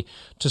ability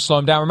to slow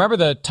him down. Remember,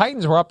 the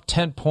Titans were up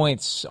 10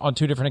 points on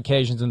 2 different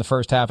occasions in the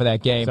first half of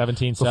that game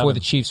 17-7. before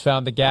the Chiefs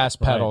found the gas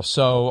pedal. Right.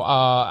 So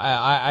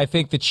I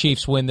think the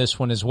Chiefs win this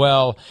one as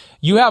well.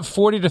 You have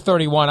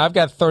 40-31. I've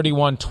got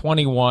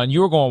 31-21.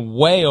 You were going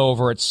way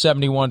over at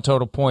 71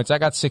 total points. I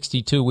got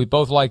 62. We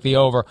both like the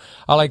over.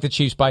 I like the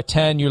Chiefs by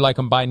 10. You like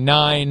them by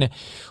 9.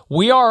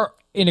 We are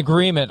in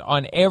agreement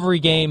on every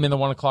game in the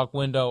 1 o'clock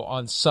window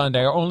on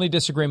Sunday. Our only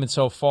disagreement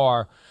so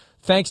far,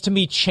 thanks to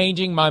me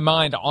changing my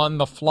mind on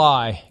the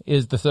fly,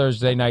 is the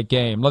Thursday night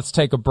game. Let's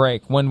take a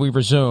break. When we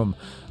resume,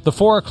 the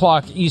 4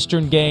 o'clock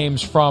Eastern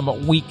games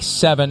from Week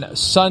 7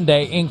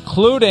 Sunday,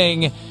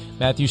 including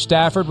Matthew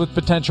Stafford with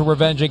potential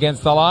revenge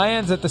against the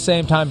Lions. At the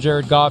same time,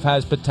 Jared Goff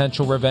has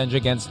potential revenge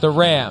against the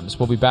Rams.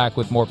 We'll be back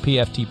with more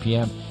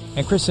PFTPM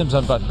and Chris Sims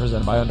Unbuttoned,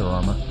 presented by Under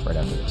Armour, right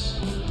after this.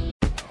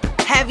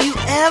 Have you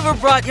ever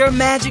brought your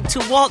magic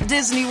to Walt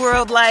Disney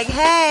World like,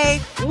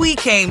 hey, we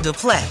came to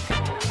play?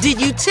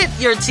 Did you tip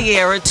your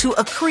tiara to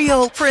a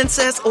Creole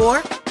princess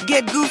or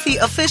get goofy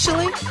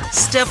officially?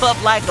 Step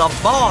up like a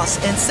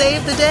boss and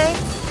save the day?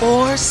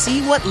 Or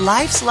see what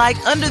life's like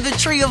under the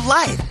tree of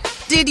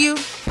life? Did you?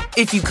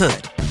 If you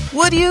could.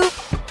 Would you?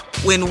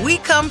 When we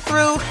come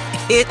through,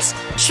 it's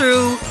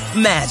true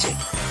magic.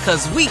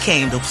 'Cause we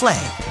came to play.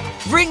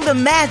 Bring the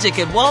magic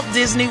at Walt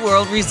Disney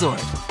World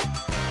Resort.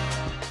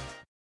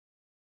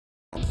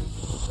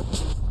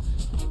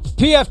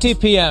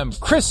 PFTPM,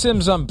 Chris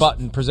Sims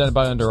Unbuttoned, presented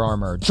by Under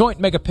Armour. Joint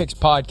Mega Picks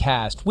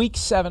podcast, Week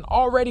 7,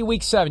 already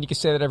Week 7. You can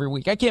say that every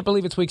week. I can't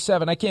believe it's Week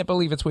 7. I can't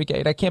believe it's Week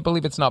 8. I can't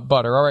believe it's not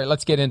butter. All right,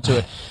 let's get into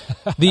it.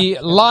 The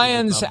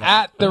Lions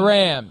at the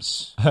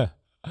Rams.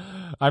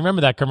 I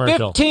remember that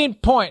commercial. 15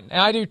 point.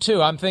 And I do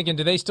too. I'm thinking,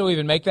 do they still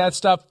even make that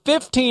stuff?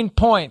 15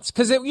 points.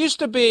 Because it used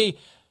to be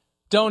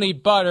don't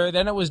eat butter.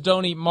 Then it was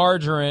don't eat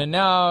margarine.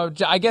 Now,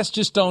 I guess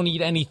just don't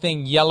eat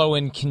anything yellow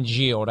and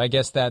congealed. I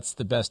guess that's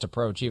the best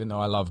approach, even though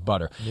I love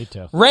butter. Me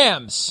too.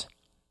 Rams,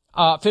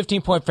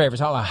 15-point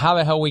favorites. I don't know how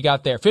the hell we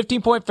got there.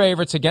 15-point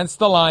favorites against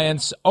the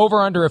Lions. Over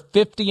under a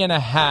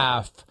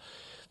 50.5.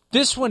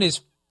 This one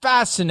is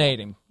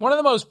fascinating. One of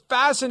the most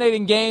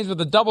fascinating games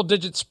with a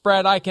double-digit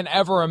spread I can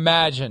ever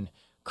imagine,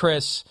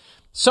 Chris.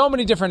 So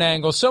many different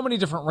angles, so many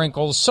different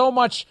wrinkles, so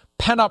much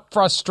pent-up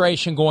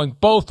frustration going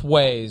both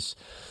ways.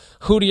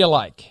 Who do you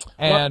like,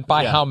 and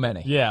by how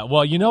many? Yeah,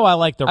 well, I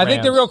like the Rams. I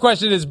think the real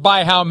question is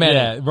by how many.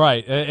 Yeah,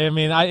 right. I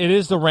mean, it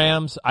is the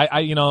Rams.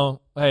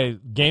 Hey,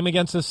 game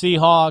against the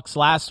Seahawks,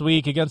 last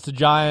week against the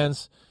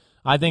Giants.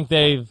 I think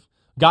they've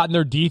gotten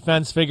their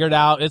defense figured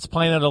out. It's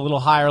playing at a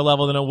little higher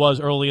level than it was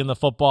early in the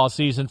football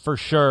season, for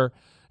sure.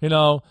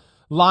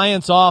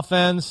 Lions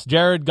offense,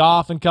 Jared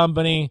Goff and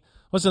company.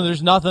 Listen,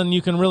 there's nothing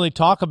you can really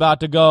talk about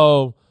to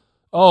go,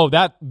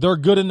 that they're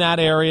good in that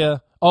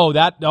area. So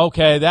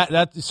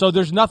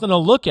there's nothing to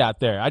look at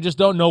there. I just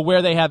don't know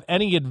where they have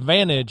any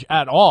advantage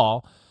at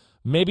all,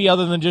 maybe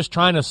other than just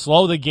trying to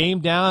slow the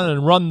game down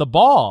and run the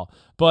ball.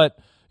 But,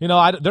 they're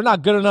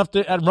not good enough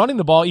at running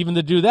the ball even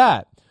to do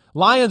that.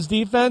 Lions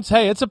defense,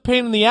 hey, it's a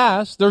pain in the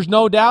ass. There's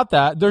no doubt.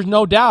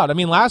 I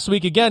mean, last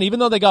week, again, even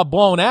though they got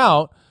blown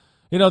out,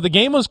 the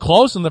game was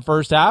close in the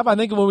first half. I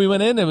think when we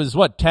went in, it was,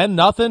 10-0,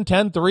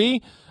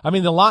 10-3? I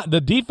mean,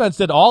 the defense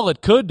did all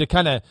it could to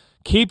kind of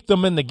keep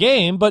them in the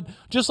game, but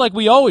just like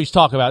we always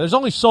talk about, there's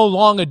only so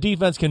long a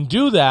defense can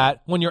do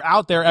that when you're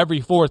out there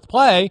every fourth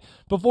play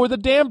before the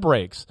dam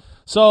breaks.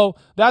 So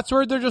that's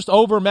where they're just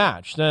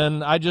overmatched.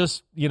 And I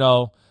just,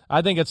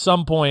 I think at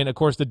some point, of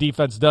course, the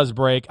defense does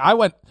break. I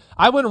went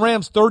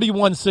Rams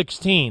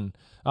 31-16.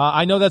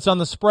 I know that's on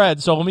the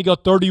spread, so let me go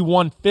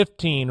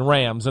 31-15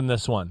 Rams in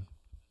this one.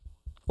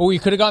 Oh, you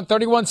could have gone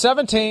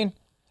 31-17.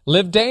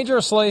 Live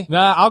dangerously.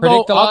 Nah, I'll go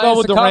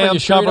with the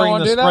Rams covering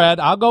the spread.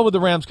 I'll go with the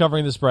Rams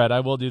covering the spread. I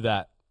will do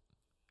that.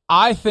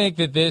 I think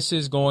that this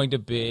is going to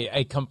be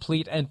a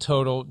complete and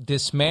total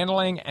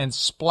dismantling and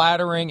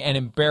splattering and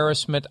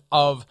embarrassment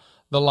of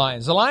the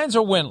Lions. The Lions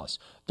are winless.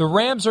 The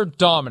Rams are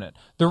dominant.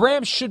 The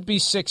Rams should be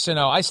 6-0.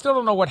 I still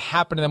don't know what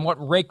happened to them,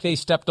 what rake they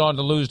stepped on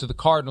to lose to the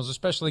Cardinals,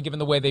 especially given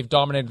the way they've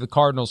dominated the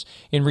Cardinals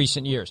in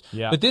recent years.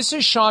 Yeah. But this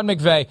is Sean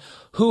McVay,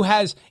 who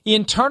has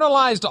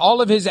internalized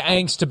all of his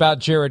angst about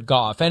Jared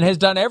Goff and has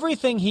done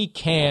everything he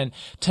can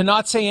to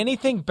not say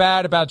anything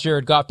bad about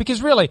Jared Goff.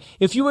 Because really,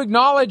 if you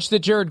acknowledge that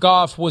Jared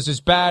Goff was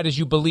as bad as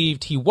you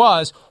believed he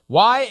was,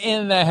 why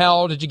in the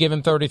hell did you give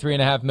him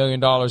 $33.5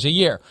 million a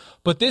year?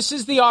 But this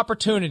is the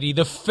opportunity,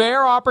 the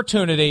fair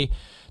opportunity,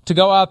 to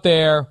go out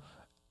there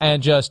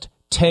and just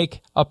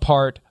take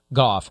apart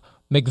Goff.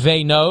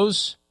 McVay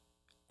knows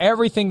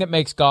everything that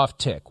makes Goff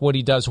tick. What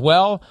he does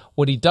well,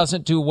 what he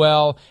doesn't do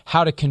well,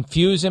 how to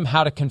confuse him,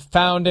 how to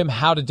confound him,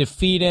 how to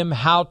defeat him,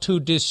 how to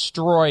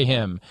destroy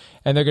him.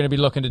 And they're going to be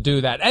looking to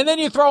do that. And then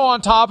you throw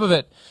on top of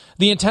it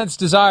the intense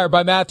desire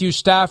by Matthew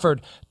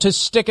Stafford to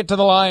stick it to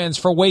the Lions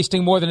for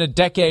wasting more than a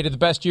decade of the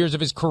best years of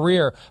his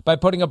career by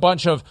putting a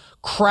bunch of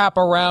crap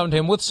around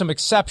him, with some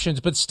exceptions,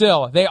 but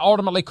still, they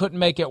ultimately couldn't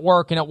make it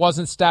work, and it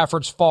wasn't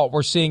Stafford's fault.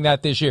 We're seeing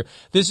that this year.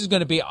 This is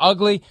going to be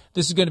ugly.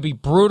 This is going to be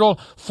brutal.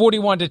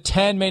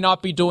 41-10 may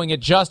not be doing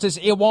it justice.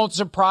 It won't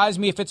surprise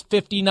me if it's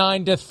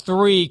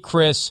 59-3,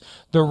 Chris.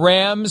 The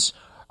Rams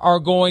are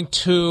going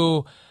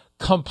to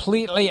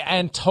completely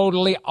and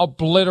totally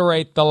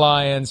obliterate the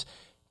Lions.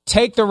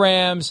 Take the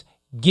Rams,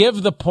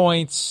 give the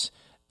points.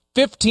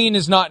 15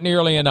 is not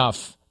nearly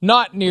enough.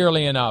 Not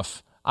nearly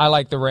enough. I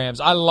like the Rams.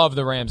 I love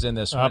the Rams in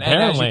this one.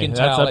 Apparently, and as you can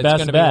tell, it's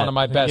going to be one of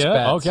my best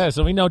bets. Okay,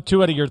 so we know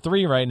 2 out of your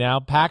 3 right now.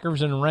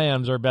 Packers and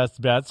Rams are best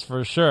bets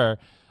for sure.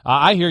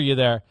 I hear you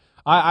there.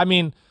 I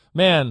mean,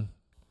 man,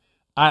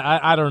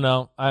 I don't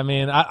know. I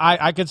mean,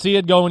 I could see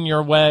it going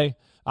your way.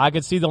 I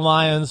could see the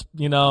Lions,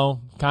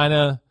 kind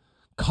of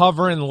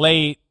covering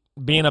late,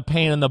 being a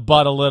pain in the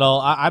butt a little.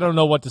 I don't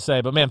know what to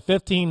say, but man,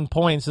 15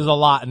 points is a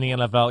lot in the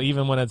NFL,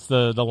 even when it's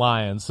the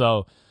Lions.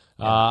 So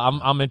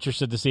I'm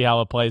interested to see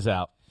how it plays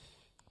out.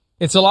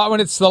 It's a lot when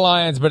it's the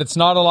Lions, but it's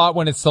not a lot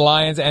when it's the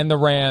Lions and the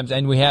Rams,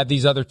 and we have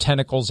these other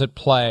tentacles at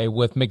play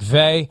with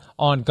McVay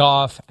on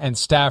Goff and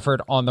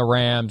Stafford on the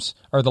Rams,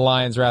 or the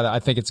Lions rather. I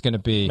think it's going to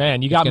be.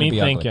 Man, you got me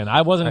thinking. Ugly.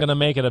 I wasn't going to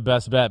make it a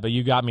best bet, but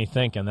you got me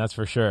thinking. That's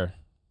for sure.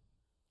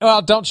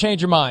 Well, don't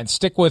change your mind.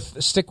 Stick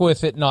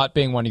with it not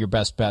being one of your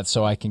best bets,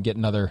 so I can get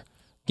another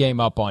game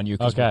up on you,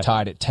 because we're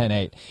tied at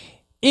 10-8.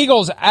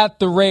 Eagles at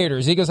the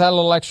Raiders. Eagles had a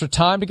little extra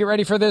time to get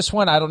ready for this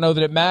one. I don't know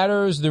that it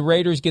matters. The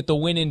Raiders get the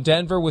win in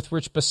Denver with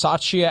Rich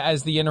Bisaccia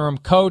as the interim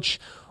coach.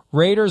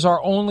 Raiders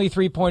are only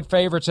 3-point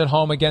favorites at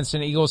home against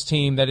an Eagles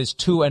team that is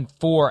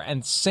 2-4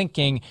 and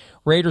sinking.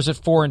 Raiders at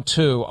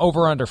 4-2.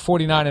 Over under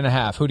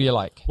 49.5. Who do you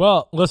like?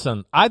 Well,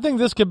 listen, I think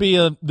this could be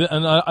an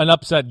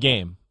upset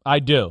game. I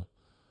do.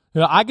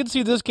 I could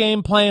see this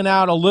game playing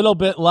out a little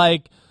bit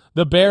like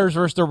the Bears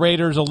versus the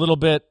Raiders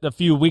a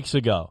few weeks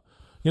ago.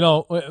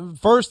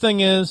 First thing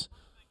is,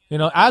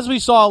 as we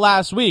saw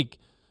last week,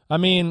 I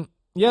mean,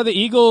 yeah, the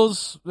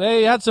Eagles,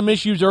 they had some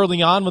issues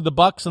early on with the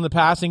Bucs in the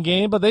passing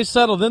game, but they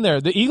settled in there.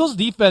 The Eagles'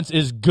 defense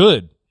is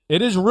good.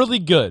 It is really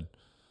good.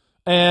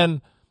 And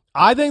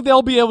I think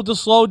they'll be able to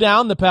slow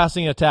down the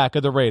passing attack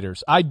of the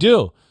Raiders. I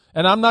do.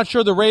 And I'm not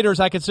sure the Raiders,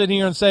 I could sit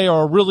here and say,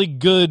 are a really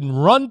good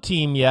run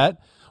team yet,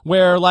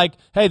 where,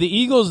 hey, the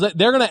Eagles,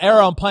 they're going to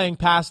err on playing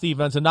pass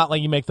defense and not let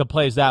you make the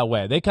plays that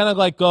way. They kind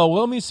of go, well,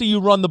 let me see you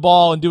run the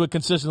ball and do it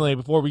consistently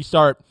before we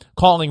start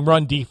calling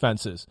run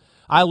defenses.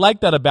 I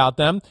like that about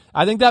them.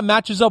 I think that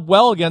matches up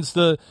well against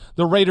the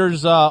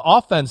Raiders'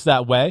 offense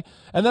that way.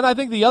 And then I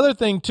think the other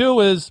thing, too,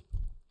 is,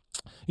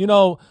 let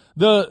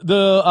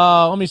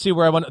me see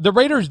where I went. The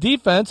Raiders'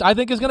 defense, I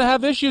think, is going to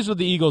have issues with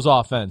the Eagles'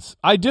 offense.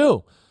 I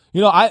do.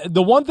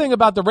 The one thing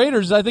about the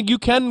Raiders is I think you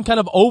can kind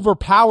of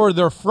overpower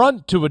their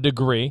front to a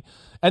degree,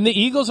 and the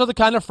Eagles are the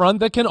kind of front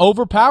that can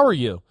overpower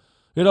you.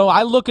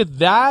 I look at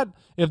that.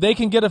 If they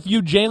can get a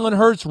few Jalen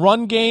Hurts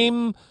run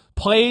game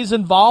plays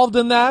involved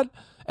in that,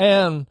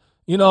 and,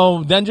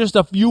 then just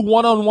a few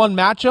one-on-one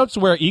matchups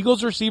where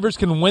Eagles receivers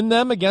can win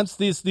them against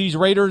these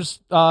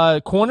Raiders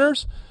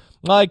corners,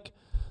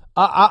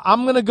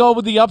 I'm going to go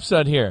with the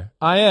upset here.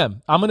 I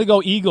am. I'm going to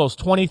go Eagles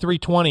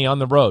 23-20 on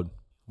the road.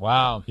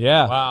 Wow.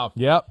 Yeah. Wow.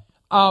 Yep.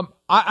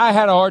 I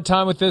had a hard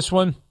time with this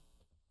one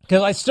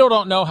because I still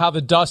don't know how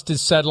the dust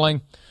is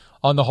settling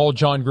on the whole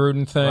John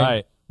Gruden thing.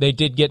 Right. They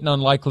did get an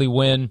unlikely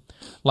win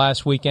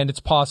last weekend.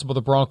 It's possible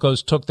the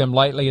Broncos took them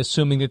lightly,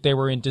 assuming that they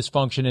were in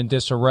dysfunction and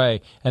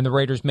disarray, and the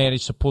Raiders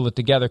managed to pull it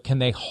together. Can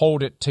they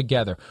hold it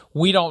together?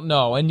 We don't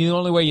know, and the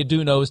only way you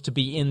do know is to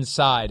be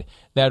inside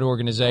that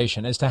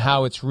organization as to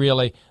how it's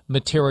really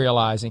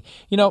materializing.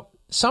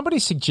 somebody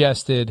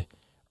suggested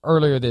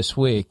earlier this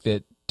week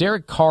that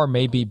Derek Carr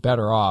may be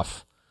better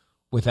off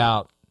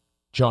without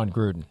John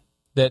Gruden.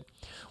 That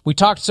we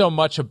talked so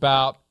much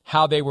about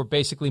how they were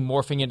basically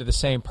morphing into the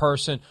same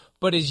person,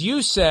 but as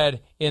you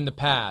said in the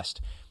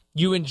past,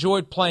 you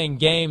enjoyed playing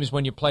games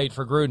when you played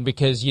for Gruden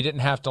because you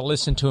didn't have to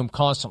listen to him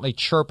constantly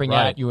chirping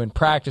at you in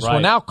practice. Right.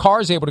 Well, now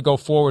Carr's able to go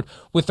forward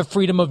with the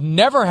freedom of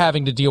never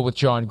having to deal with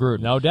John Gruden.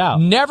 No doubt.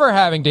 Never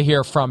having to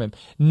hear from him.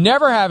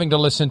 Never having to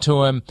listen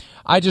to him.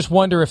 I just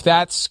wonder if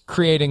that's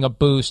creating a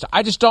boost.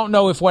 I just don't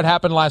know if what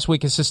happened last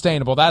week is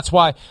sustainable. That's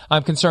why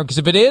I'm concerned, because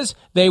if it is,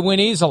 they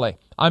win easily.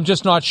 I'm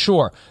just not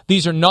sure.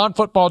 These are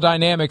non-football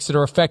dynamics that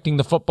are affecting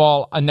the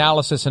football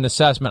analysis and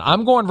assessment.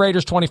 I'm going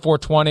Raiders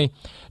 24-20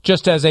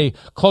 just as a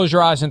close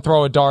your eyes and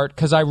throw a dart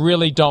because I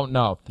really don't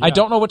know. Yeah. I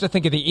don't know what to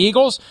think of the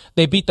Eagles.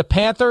 They beat the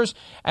Panthers,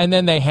 and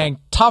then they hang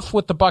tough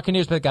with the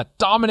Buccaneers, but they got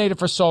dominated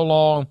for so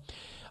long.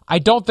 I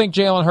don't think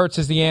Jalen Hurts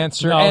is the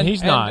answer. No,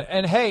 he's not.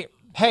 And hey,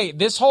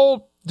 this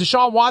whole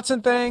Deshaun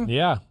Watson thing,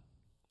 yeah,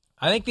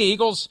 I think the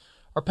Eagles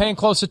are paying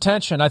close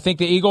attention. I think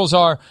the Eagles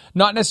are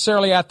not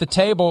necessarily at the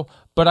table,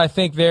 but I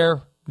think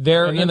they're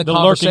in the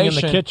conversation. Lurking in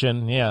the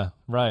kitchen, yeah,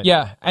 right.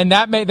 Yeah, and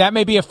that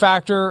may be a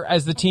factor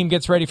as the team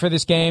gets ready for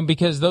this game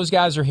because those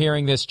guys are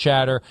hearing this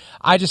chatter.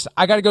 I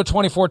got to go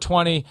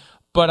 24-20,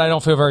 but I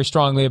don't feel very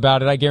strongly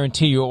about it. I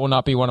guarantee you it will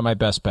not be one of my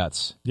best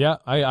bets. Yeah,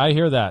 I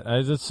hear that.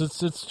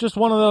 It's just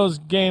one of those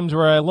games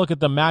where I look at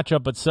the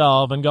matchup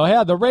itself and go,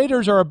 yeah, the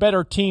Raiders are a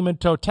better team in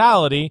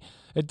totality.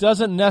 It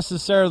doesn't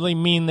necessarily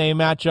mean they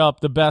match up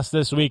the best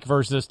this week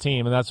versus this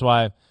team, and that's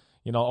why,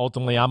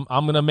 ultimately I'm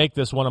going to make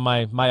this one of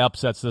my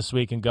upsets this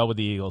week and go with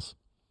the Eagles.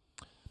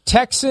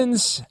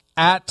 Texans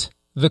at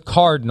the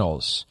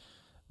Cardinals.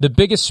 The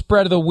biggest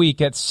spread of the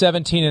week at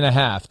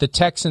 17.5. The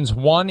Texans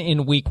won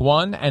in week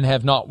 1 and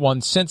have not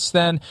won since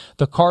then.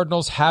 The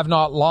Cardinals have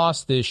not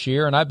lost this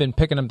year, and I've been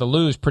picking them to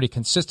lose pretty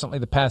consistently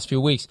the past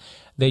few weeks.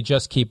 They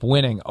just keep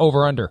winning.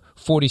 Over under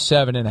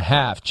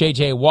 47.5.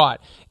 J.J.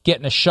 Watt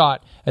getting a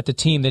shot at the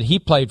team that he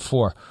played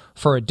for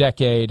a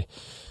decade.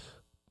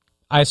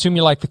 I assume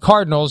you like the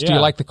Cardinals. Yeah. Do you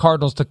like the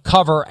Cardinals to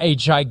cover a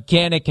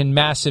gigantic and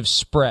massive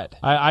spread?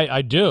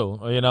 I do.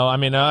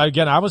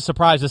 Again, I was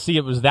surprised to see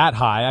it was that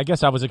high. I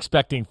guess I was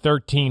expecting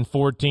 13,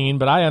 14,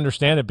 but I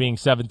understand it being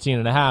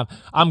 17.5.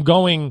 I'm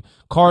going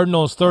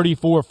Cardinals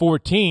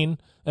 34-14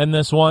 in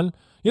this one.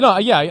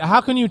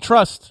 How can you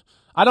trust?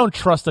 I don't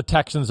trust the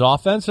Texans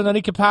offense in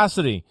any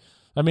capacity.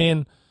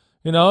 You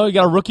got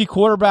a rookie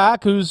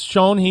quarterback who's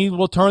shown he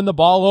will turn the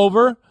ball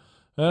over.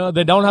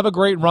 They don't have a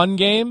great run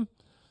game.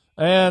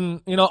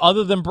 And,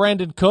 other than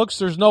Brandon Cooks,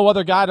 there's no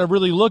other guy to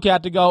really look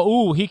at to go,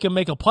 ooh, he can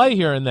make a play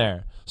here and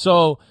there.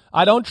 So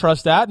I don't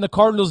trust that. And the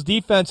Cardinals'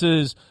 defense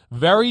is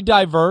very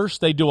diverse.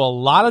 They do a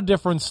lot of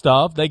different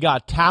stuff. They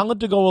got talent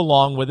to go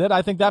along with it.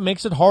 I think that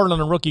makes it hard on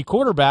a rookie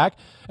quarterback.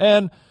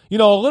 And, a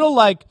little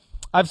like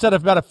I've said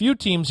about a few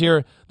teams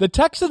here, the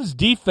Texans'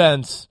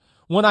 defense,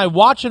 when I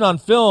watch it on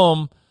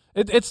film,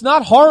 it's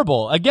not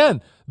horrible.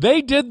 Again,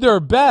 they did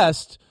their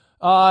best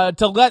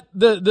to let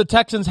the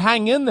Texans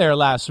hang in there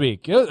last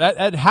week.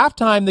 At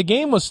halftime, the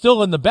game was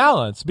still in the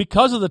balance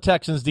because of the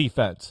Texans'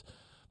 defense.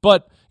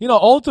 But,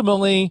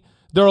 ultimately,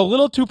 they're a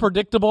little too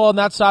predictable on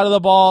that side of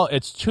the ball.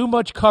 It's too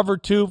much cover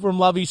two from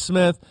Lovie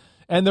Smith,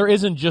 and there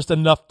isn't just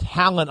enough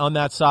talent on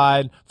that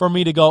side for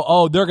me to go,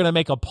 oh, they're going to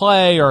make a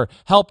play or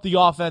help the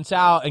offense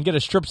out and get a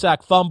strip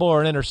sack fumble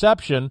or an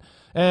interception.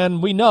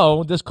 And we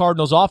know this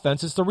Cardinals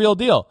offense is the real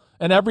deal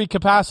in every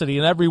capacity,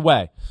 in every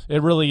way.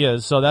 It really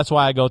is. So that's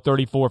why I go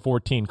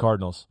 34-14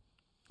 Cardinals.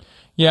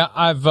 Yeah,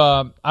 I've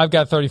got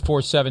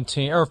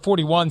 34-17 or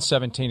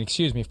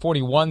 41-17,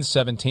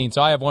 41-17.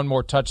 So I have one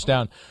more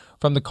touchdown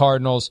from the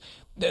Cardinals.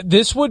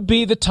 This would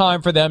be the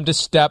time for them to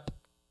step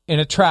in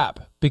a trap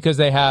because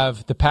they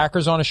have the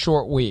Packers on a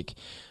short week.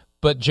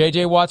 But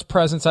J.J. Watt's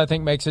presence, I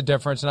think, makes a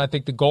difference. And I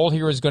think the goal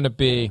here is going to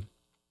be,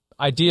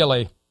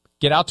 ideally,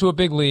 get out to a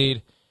big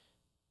lead,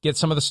 get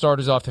some of the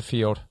starters off the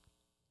field,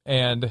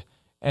 and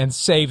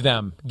save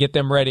them, get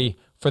them ready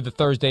for the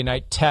Thursday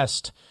night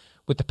test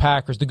with the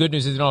Packers. The good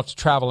news is they don't have to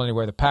travel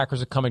anywhere. The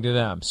Packers are coming to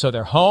them. So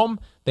they're home,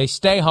 they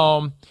stay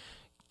home,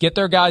 get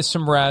their guys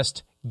some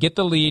rest, get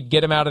the lead,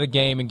 get them out of the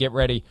game, and get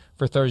ready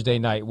for Thursday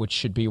night, which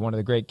should be one of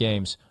the great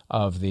games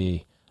of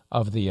the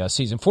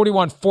season.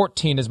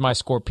 41-14 is my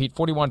score, Pete.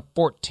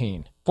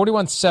 41-14.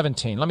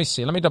 41-17. Let me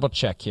see. Let me double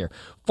check here.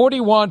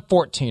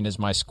 41-14 is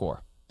my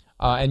score.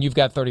 And you've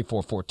got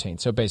 34-14.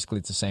 So basically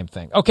it's the same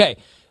thing. Okay.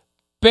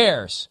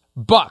 Bears,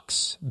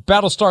 Bucks,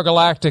 Battlestar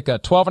Galactica,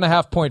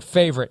 12.5-point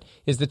favorite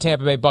is the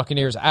Tampa Bay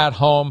Buccaneers at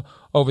home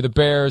over the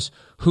Bears,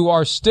 who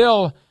are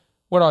still,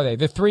 what are they?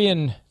 They're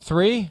 3-3?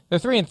 They're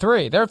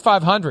 3-3. They're at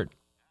 500.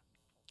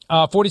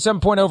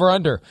 47-point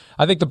over-under.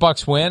 I think the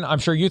Bucks win. I'm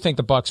sure you think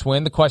the Bucks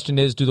win. The question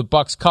is, do the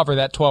Bucks cover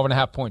that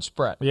 12.5-point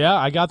spread? Yeah,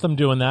 I got them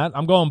doing that.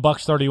 I'm going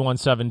Bucks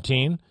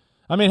 31-17.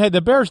 Hey, the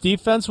Bears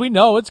defense, we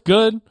know it's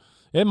good.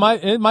 It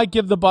might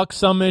give the Bucks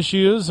some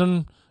issues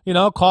and,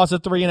 cause a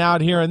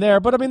 3-and-out here and there.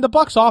 But, the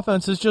Bucks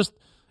offense is just,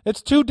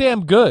 it's too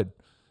damn good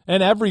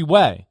in every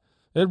way.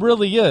 It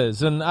really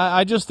is. And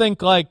I just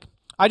think, like,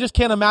 I just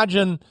can't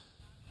imagine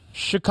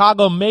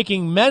Chicago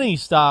making many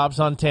stops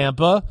on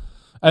Tampa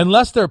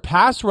unless their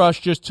pass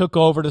rush just took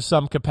over to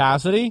some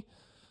capacity.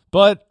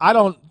 But I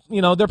don't,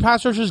 their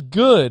pass rush is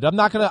good. I'm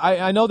not going to,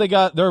 I know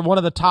they're one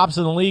of the tops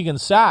in the league in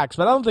sacks,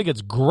 but I don't think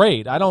it's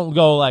great. I don't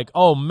go like,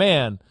 oh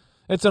man,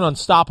 it's an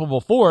unstoppable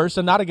force,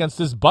 and not against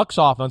this Bucs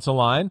offensive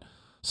line.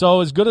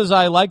 So as good as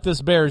I like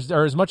this Bears,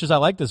 or as much as I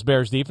like this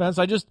Bears defense,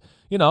 I just,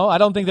 I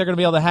don't think they're going to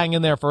be able to hang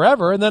in there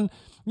forever. And then,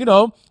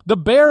 the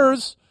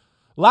Bears,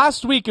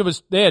 last week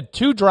they had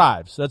 2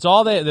 drives. That's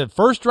all the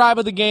first drive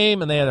of the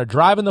game, and they had a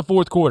drive in the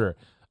fourth quarter.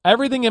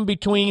 Everything in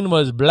between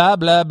was blah,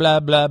 blah,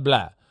 blah, blah,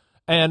 blah.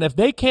 And if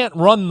they can't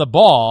run the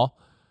ball,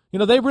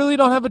 they really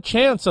don't have a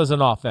chance as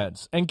an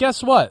offense. And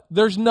guess what?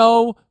 There's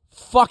no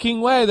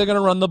fucking way they're going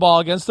to run the ball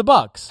against the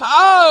Bucs.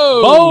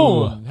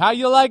 Oh! Boom! How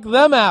you like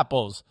them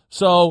apples?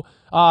 So,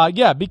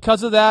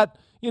 because of that,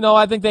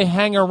 I think they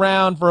hang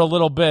around for a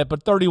little bit,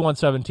 but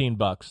 31-17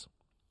 Bucs.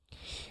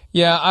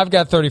 Yeah, I've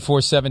got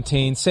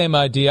 34-17. Same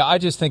idea. I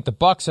just think the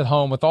Bucs at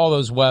home with all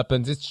those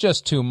weapons, it's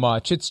just too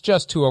much. It's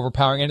just too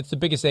overpowering, and it's the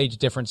biggest age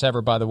difference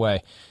ever, by the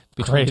way,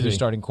 between two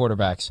starting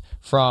quarterbacks,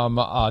 from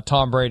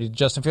Tom Brady to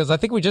Justin Fields. I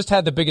think we just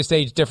had the biggest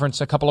age difference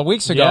a couple of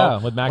weeks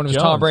ago with Mac when it was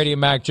Jones. Tom Brady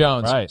and Mac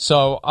Jones. Right.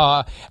 So,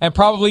 and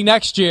probably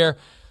next year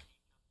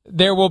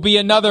there will be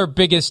another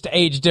biggest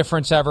age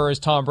difference ever as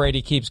Tom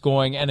Brady keeps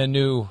going and a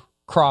new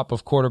crop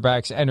of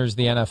quarterbacks enters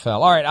the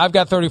NFL. All right, I've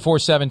got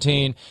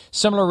 34-17.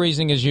 Similar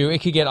reasoning as you. It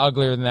could get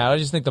uglier than that. I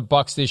just think the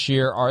Bucs this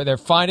year they're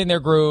finding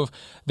their groove.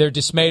 They're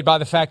dismayed by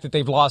the fact that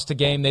they've lost a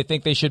game. They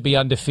think they should be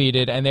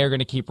undefeated, and they're going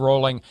to keep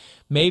rolling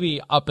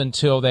maybe up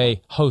until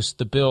they host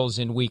the Bills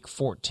in Week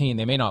 14.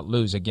 They may not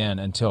lose again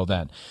until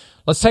then.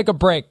 Let's take a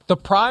break. The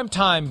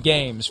primetime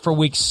games for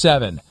Week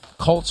 7.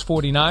 Colts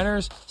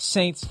 49ers,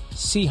 Saints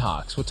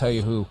Seahawks. We'll tell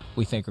you who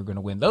we think are going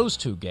to win those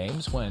 2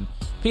 games when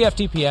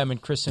PFTPM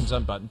and Chris Sims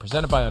Unbuttoned,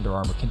 presented by Under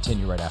Armour,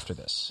 continue right after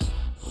this.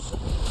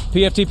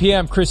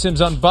 PFTPM, Chris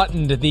Sims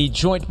Unbuttoned, the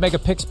Joint Mega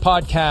Picks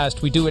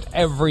podcast. We do it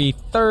every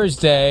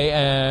Thursday,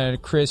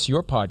 and Chris,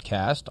 your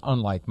podcast,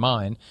 unlike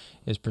mine,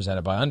 is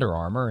presented by Under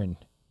Armour, and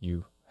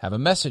you have a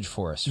message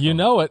for us. You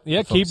know it.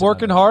 Yeah, keep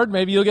working hard.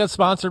 Maybe you'll get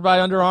sponsored by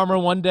Under Armour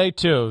one day,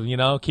 too.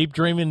 Keep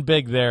dreaming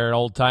big there,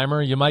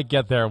 old-timer. You might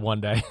get there one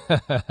day.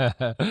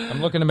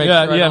 I'm looking to make sure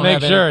I don't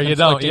make have sure any you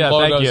don't. conflicting Yeah,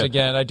 logos thank you.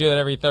 again. I do that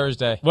every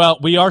Thursday. Well,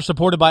 we are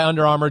supported by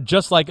Under Armour.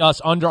 Just like us,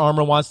 Under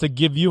Armour wants to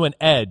give you an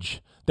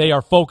edge. They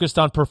are focused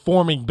on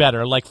performing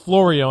better, like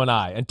Florio and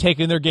I, and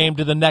taking their game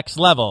to the next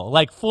level,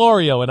 like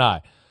Florio and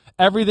I.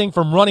 Everything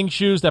from running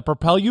shoes that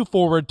propel you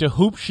forward to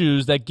hoop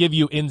shoes that give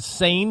you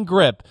insane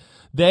grip.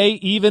 They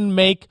even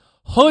make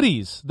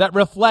hoodies that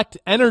reflect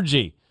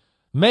energy.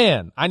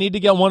 Man, I need to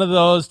get one of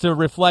those to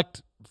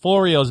reflect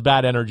Florio's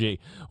bad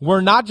energy.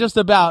 We're not just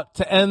about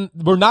the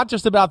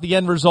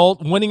end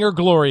result, winning or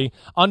glory.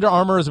 Under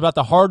Armour is about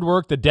the hard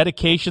work, the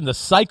dedication, the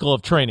cycle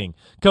of training,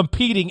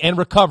 competing, and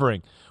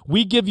recovering.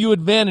 We give you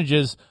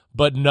advantages,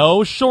 but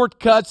no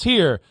shortcuts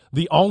here.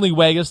 The only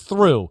way is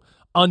through.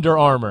 Under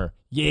Armour.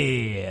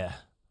 Yeah.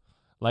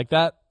 Like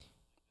that?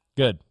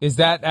 Good. Is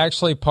that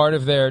actually part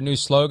of their new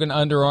slogan,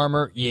 Under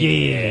Armour?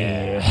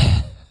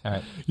 Yeah. All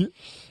right.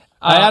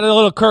 I added a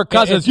little Kirk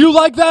Cousins. You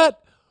like that?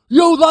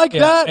 You like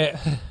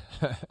that?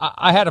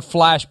 I had a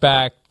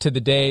flashback to the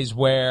days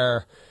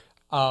where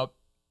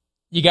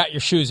you got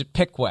your shoes at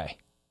Pickway.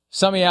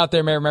 Some of you out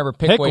there may remember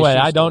Pickway. Pickway,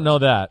 I don't know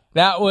that.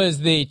 That was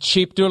the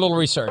cheap, do a little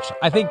research.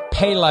 I think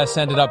Payless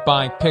ended up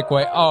buying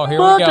Pickway. Oh, here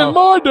Back we go. in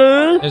my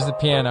day. There's the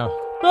piano.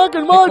 Back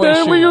in my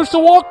day, we used to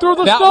walk through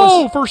the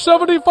snow for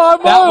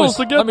 75 miles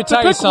to get let me to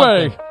tell you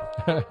Pickway.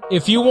 something.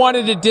 If you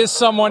wanted to diss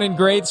someone in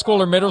grade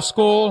school or middle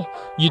school,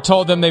 you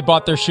told them they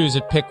bought their shoes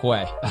at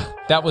Pickway.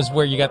 That was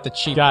where you got the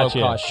cheap,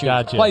 low-cost shoes.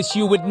 Gotcha. A place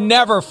you would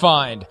never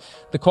find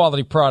the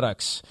quality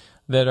products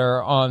that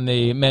are on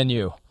the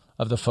menu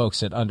of the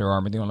folks at Under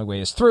Armour. The only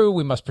way is through.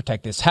 We must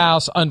protect this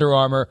house. Under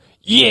Armour,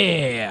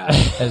 yeah,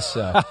 as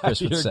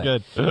Chris would say.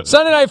 Good.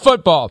 Sunday Night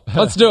Football.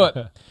 Let's do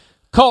it.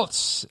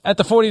 Colts at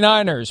the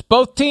 49ers.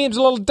 Both teams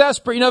a little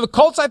desperate. The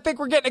Colts, I think,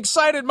 were getting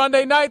excited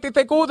Monday night. They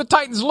think, the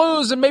Titans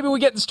lose, and maybe we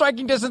get in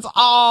striking distance.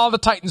 The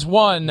Titans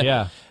won.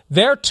 Yeah.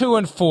 They're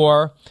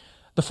 2-4.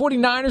 The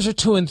 49ers are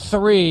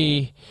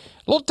 2-3. A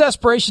little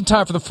desperation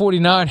time for the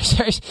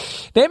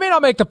 49ers. They may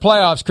not make the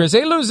playoffs, Chris.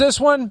 They lose this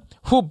one.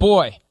 Oh,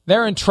 boy.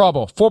 They're in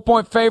trouble.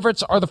 4-point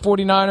favorites are the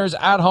 49ers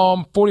at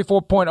home.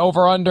 44-point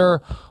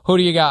over-under. Who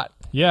do you got?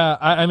 Yeah,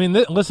 I mean,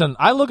 listen,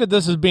 I look at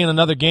this as being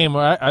another game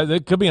where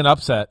it could be an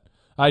upset.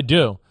 I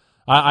do.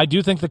 I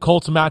do think the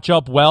Colts match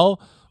up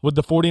well with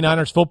the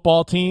 49ers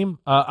football team.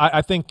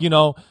 I think,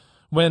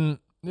 when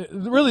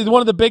really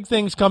one of the big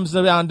things comes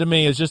down to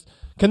me is just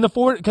can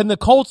the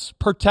Colts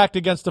protect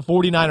against the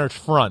 49ers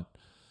front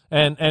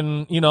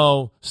and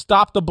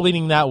stop the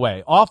bleeding that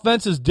way.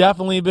 Offense has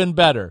definitely been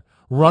better.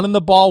 Running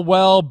the ball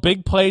well,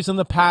 big plays in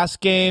the pass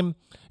game.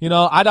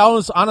 I'd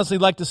honestly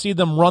like to see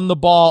them run the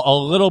ball a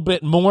little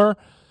bit more.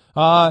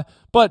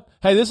 But,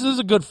 hey, this is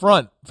a good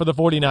front for the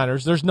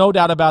 49ers. There's no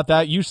doubt about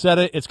that. You said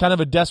it. It's kind of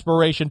a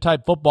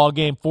desperation-type football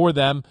game for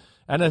them.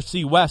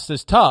 NFC West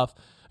is tough.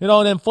 And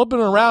then flipping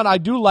it around, I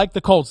do like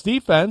the Colts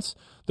defense.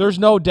 There's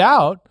no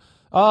doubt.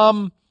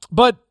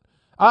 But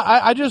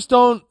I just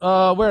don't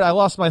where I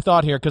lost my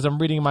thought here because I'm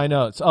reading my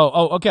notes.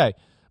 Okay.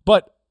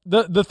 But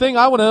the thing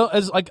I want to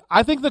is,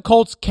 I think the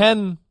Colts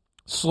can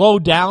slow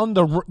down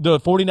the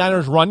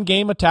 49ers run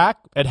game attack.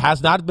 It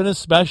has not been as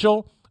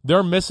special.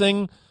 They're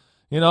missing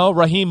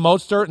Raheem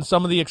Mostert and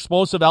some of the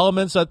explosive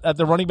elements at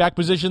the running back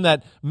position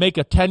that make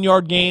a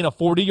 10-yard gain, a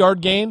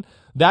 40-yard gain.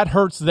 That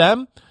hurts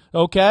them,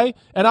 okay?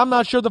 And I'm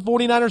not sure the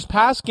 49ers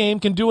pass game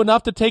can do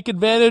enough to take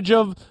advantage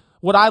of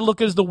what I look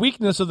as the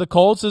weakness of the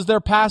Colts is their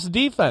pass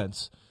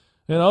defense.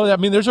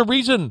 There's a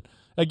reason,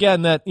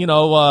 again, that,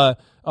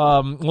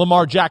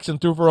 Lamar Jackson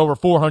threw for over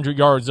 400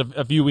 yards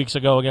a few weeks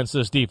ago against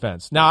this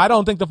defense. Now, I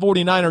don't think the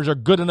 49ers are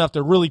good enough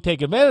to really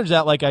take advantage of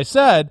that, like I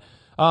said,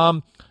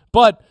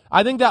 but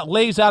I think that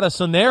lays out a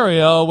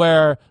scenario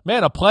where,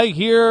 a play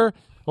here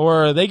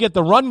or they get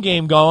the run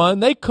game going,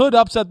 they could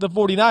upset the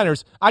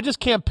 49ers. I just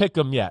can't pick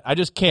them yet. I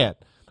just can't.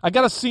 I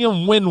got to see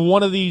them win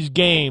one of these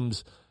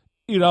games,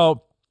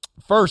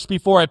 first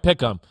before I pick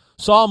them.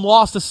 Saw them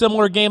lost a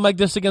similar game like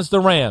this against the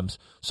Rams.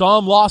 Saw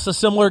them lost a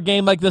similar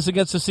game like this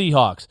against the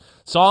Seahawks.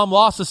 Saw them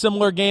lost a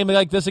similar game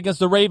like this against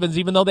the Ravens,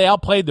 even though they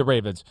outplayed the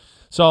Ravens.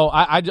 So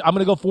I'm going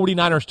to go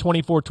 49ers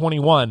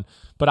 24-21,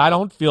 but I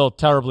don't feel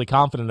terribly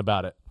confident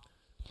about it.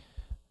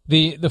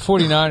 The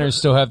 49ers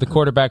still have the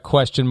quarterback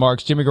question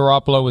marks. Jimmy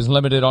Garoppolo was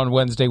limited on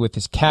Wednesday with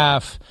his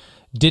calf.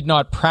 Did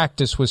not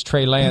practice with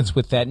Trey Lance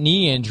with that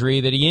knee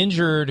injury that he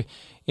injured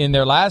in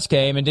their last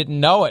game and didn't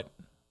know it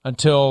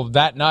until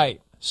that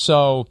night.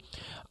 So,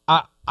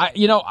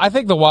 I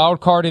think the wild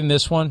card in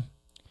this one,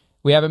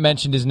 we haven't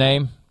mentioned his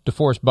name,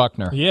 DeForest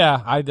Buckner.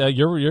 Yeah,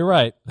 you're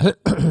right.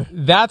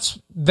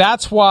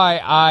 That's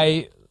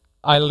why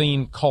I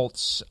lean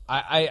Colts.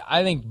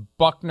 I think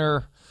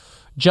Buckner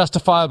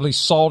justifiably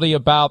salty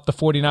about the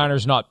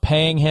 49ers not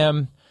paying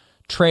him,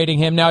 trading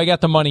him. Now, he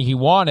got the money he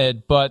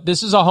wanted, but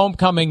this is a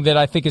homecoming that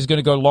I think is going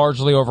to go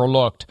largely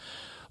overlooked.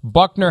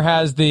 Buckner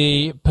has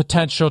the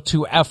potential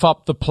to F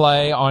up the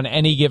play on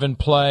any given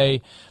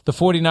play. The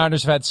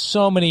 49ers have had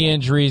so many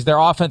injuries. Their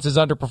offense has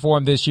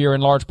underperformed this year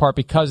in large part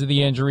because of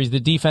the injuries. The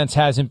defense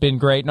hasn't been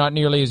great, not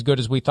nearly as good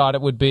as we thought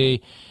it would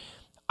be.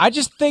 I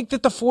just think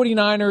that the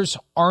 49ers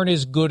aren't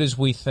as good as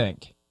we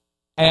think.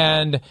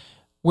 And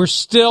we're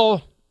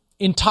still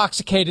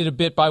intoxicated a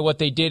bit by what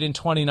they did in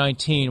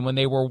 2019 when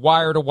they were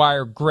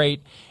wire-to-wire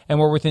great and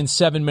were within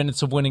 7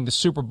 minutes of winning the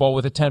Super Bowl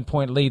with a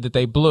 10-point lead that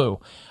they blew.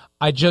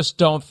 I just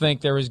don't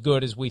think they're as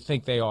good as we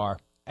think they are.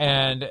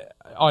 And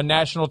on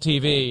national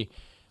TV,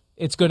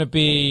 it's going to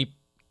be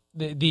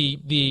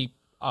the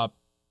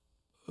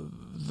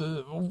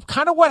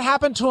kind of what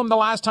happened to them the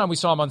last time we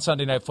saw them on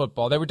Sunday Night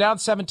Football. They were down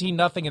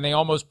 17-0 and they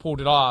almost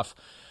pulled it off.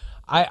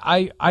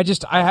 I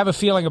have a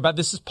feeling about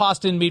this is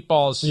pasta and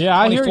meatballs. Yeah,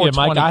 I hear you,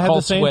 Mike. I had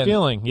Colts the same win.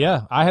 feeling.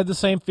 Yeah, I had the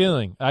same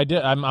feeling. I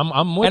did. I'm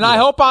with and you. I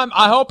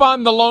hope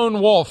I'm the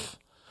lone wolf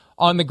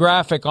on the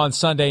graphic on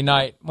Sunday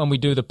night when we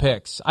do the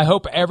picks. I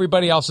hope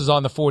everybody else is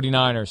on the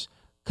 49ers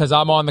because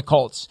I'm on the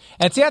Colts.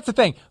 And see, that's the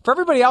thing. For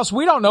everybody else,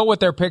 we don't know what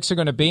their picks are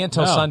going to be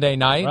until Sunday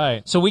night.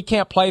 Right. So we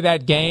can't play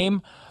that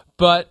game.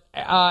 But,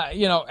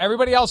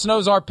 everybody else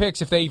knows our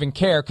picks if they even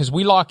care because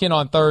we lock in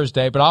on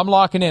Thursday. But I'm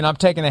locking in. I'm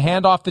taking the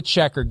hand off the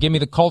checker. Give me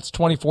the Colts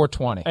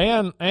 24-20.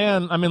 And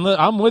I mean,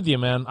 I'm with you,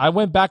 man. I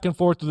went back and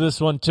forth with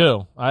this one,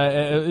 too.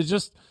 It's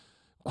just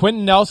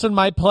Quentin Nelson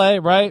might play,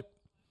 right?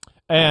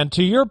 And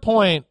to your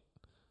point,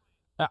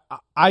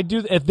 I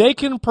do. If they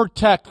can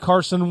protect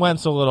Carson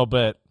Wentz a little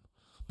bit,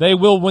 they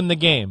will win the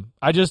game.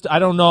 I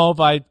don't know if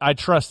I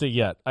trust it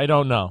yet. I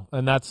don't know.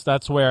 And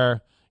that's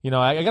where...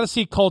 I got to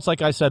see Colts,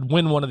 like I said,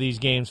 win one of these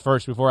games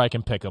first before I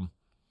can pick them.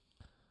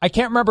 I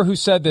can't remember who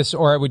said this,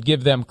 or I would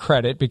give them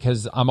credit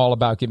because I'm all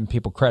about giving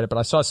people credit, but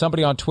I saw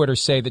somebody on Twitter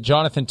say that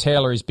Jonathan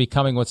Taylor is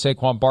becoming what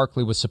Saquon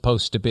Barkley was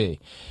supposed to be.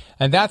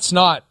 And that's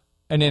not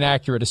an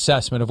inaccurate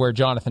assessment of where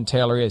Jonathan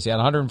Taylor is. He had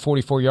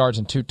 144 yards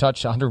and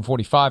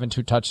 145 and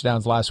 2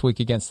 touchdowns last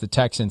week against the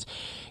Texans.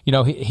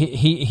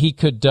 He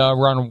could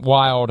run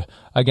wild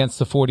against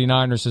the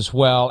 49ers as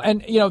well.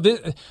 And,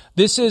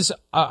 this is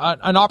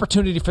an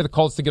opportunity for the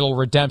Colts to get a little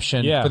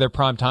redemption for their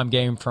primetime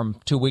game from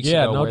 2 weeks ago.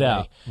 Yeah, no where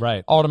doubt. They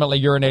right. ultimately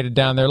urinated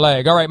down their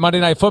leg. All right, Monday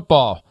Night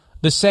Football.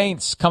 The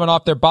Saints coming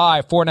off their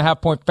bye,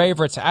 4.5-point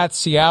favorites at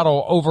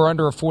Seattle, over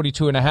under a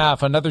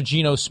 42.5. Another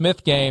Geno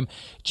Smith game.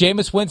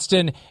 Jameis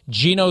Winston,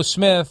 Geno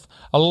Smith,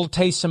 a little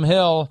Taysom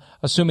Hill,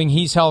 assuming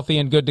he's healthy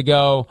and good to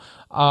go.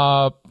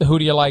 Who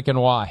do you like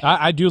and why?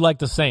 I do like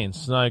the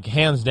Saints,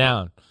 hands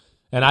down.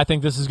 And I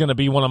think this is going to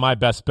be one of my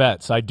best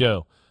bets. I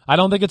do. I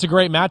don't think it's a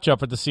great matchup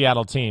for the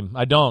Seattle team.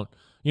 I don't.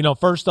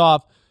 First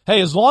off,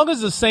 hey, as long as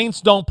the Saints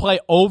don't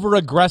play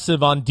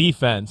over-aggressive on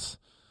defense,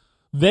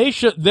 they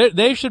should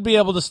be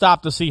able to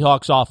stop the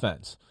Seahawks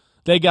offense.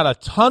 They got a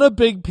ton of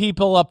big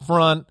people up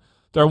front.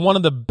 They're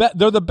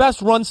they're the best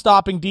run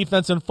stopping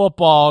defense in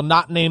football,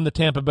 not named the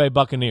Tampa Bay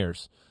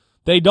Buccaneers.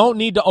 They don't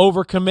need to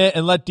overcommit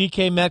and let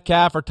DK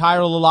Metcalf or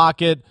Tyler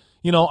Lockett,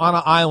 on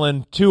an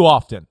island too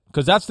often,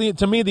 because that's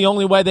to me the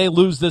only way they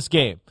lose this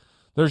game.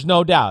 There's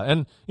no doubt.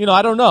 And,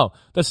 I don't know.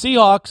 The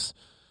Seahawks,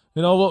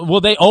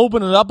 will they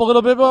open it up a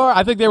little bit more?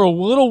 I think they were a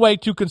little way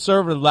too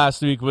conservative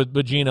last week with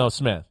Geno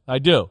Smith. I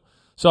do.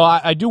 So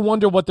I do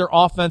wonder what their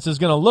offense is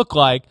going to look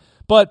like.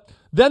 But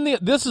then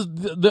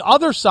the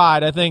other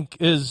side, I think,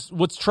 is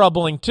what's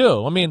troubling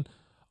too. I mean,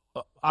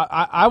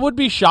 I would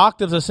be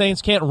shocked if the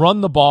Saints can't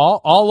run the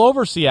ball all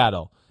over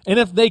Seattle. And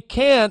if they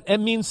can't, it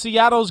means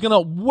Seattle's going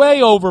to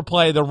way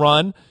overplay the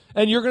run,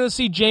 and you're going to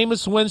see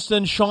Jameis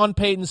Winston, Sean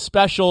Payton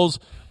specials,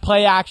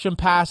 play action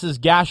passes,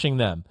 gashing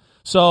them.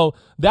 So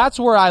that's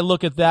where I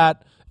look at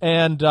that,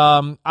 and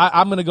I'm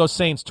going to go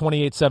Saints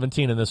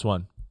 28-17 in this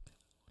one.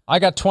 I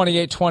got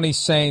 28-20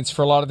 Saints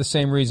for a lot of the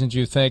same reasons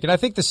you think. And I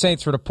think the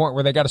Saints are at a point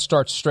where they got to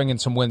start stringing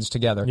some wins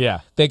together. Yeah.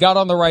 They got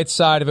on the right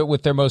side of it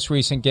with their most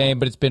recent game,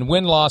 but it's been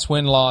win-loss,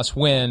 win-loss,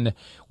 win,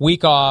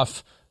 week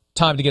off,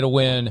 time to get a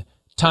win,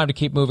 time to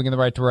keep moving in the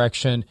right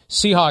direction.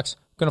 Seahawks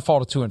going to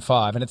fall to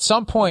 2-5. And at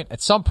some point,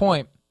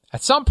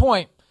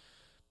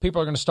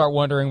 people are going to start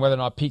wondering whether or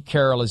not Pete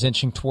Carroll is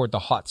inching toward the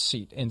hot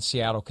seat in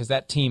Seattle, because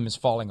that team is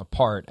falling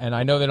apart. And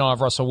I know they don't have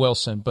Russell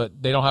Wilson,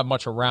 but they don't have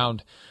much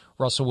around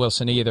Russell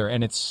Wilson either,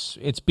 and it's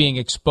being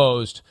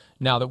exposed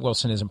now that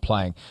Wilson isn't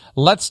playing.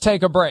 Let's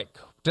take a break.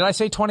 Did I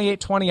say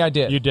 28-20? I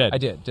did. You did. I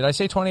did. Did I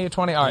say 28-20?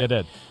 All right. You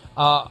did.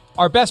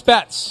 Our best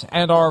bets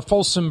and our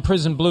Folsom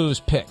Prison Blues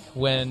pick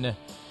when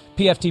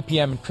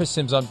PFTPM and Chris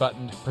Sims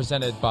Unbuttoned,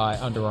 presented by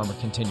Under Armour,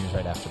 continues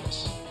right after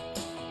this.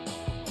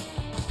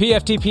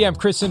 PFTPM,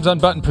 Chris Sims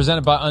Unbuttoned,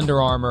 presented by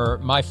Under Armour.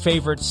 My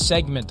favorite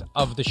segment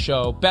of the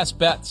show, Best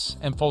Bets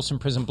and Folsom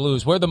Prison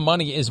Blues, where the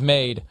money is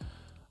made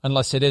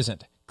unless it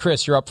isn't.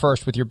 Chris, you're up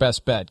first with your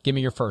best bet. Give me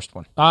your first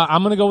one.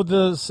 I'm going to go with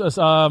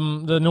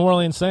the New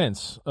Orleans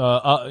Saints,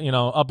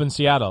 up in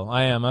Seattle.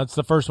 I am. That's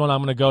the first one I'm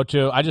going to go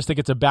to. I just think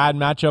it's a bad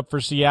matchup for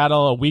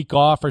Seattle, a week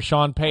off for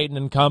Sean Payton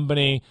and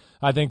company.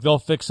 I think they'll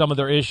fix some of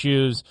their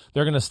issues.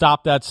 They're going to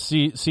stop that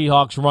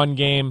Seahawks run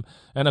game.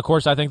 And, of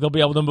course, I think they'll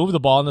be able to move the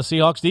ball in the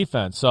Seahawks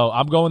defense. So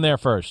I'm going there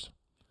first.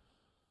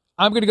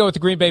 I'm going to go with the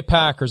Green Bay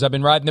Packers. I've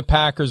been riding the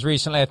Packers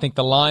recently. I think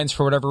the lines,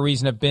 for whatever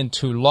reason, have been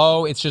too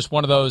low. It's just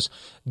one of those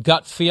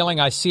gut feeling.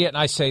 I see it and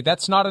I say,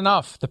 that's not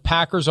enough. The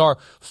Packers are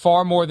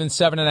far more than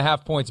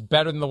 7.5 points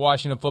better than the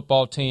Washington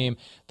football team.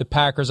 The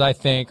Packers, I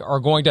think, are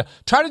going to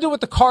try to do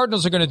what the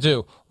Cardinals are going to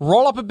do.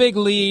 Roll up a big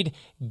lead,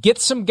 get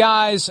some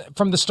guys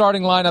from the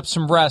starting lineup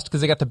some rest,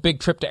 because they got the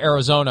big trip to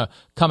Arizona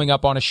coming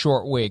up on a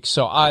short week.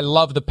 So I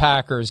love the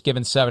Packers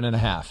given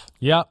 7.5.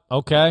 Yeah,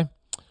 okay.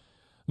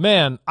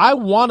 Man, I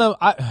want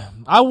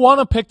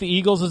to pick the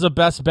Eagles as a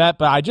best bet,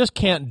 but I just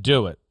can't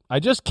do it. I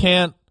just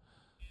can't.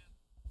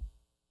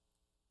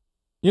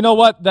 You know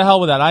what? The hell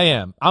with that. I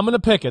am. I'm going to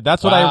pick it.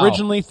 That's what I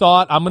originally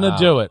thought. I'm going to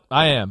do it.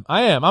 I am.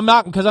 I'm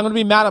not, because I'm going to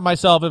be mad at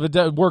myself if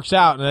it works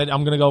out, and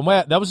I'm going to go,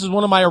 man, that was just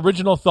one of my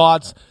original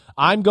thoughts.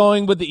 I'm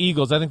going with the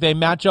Eagles. I think they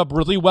match up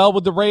really well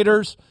with the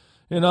Raiders,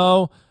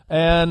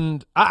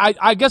 And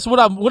I guess what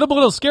I'm a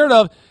little scared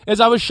of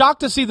is I was shocked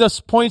to see this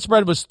point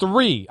spread was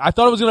 3. I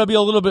thought it was going to be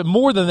a little bit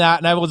more than that,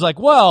 and I was like,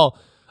 well,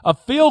 a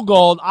field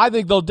goal, I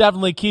think they'll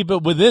definitely keep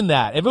it within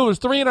that. If it was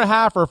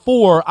 3.5 or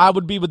 4, I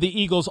would be with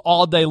the Eagles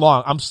all day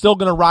long. I'm still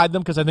going to ride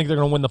them because I think they're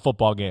going to win the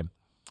football game.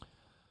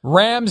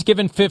 Rams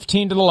giving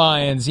 15 to the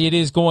Lions. It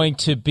is going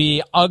to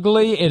be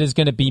ugly. It is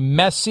going to be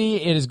messy.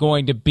 It is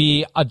going to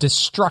be a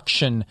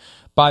destruction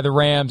by the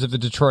Rams of the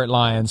Detroit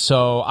Lions.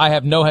 So I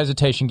have no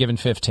hesitation giving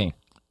 15.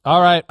 All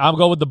right, I'll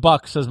go with the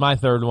Bucs as my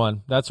third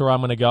one. That's where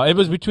I'm going to go. It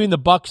was between the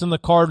Bucs and the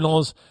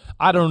Cardinals.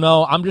 I don't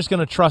know. I'm just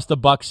going to trust the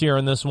Bucs here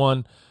in this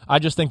one. I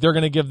just think they're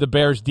going to give the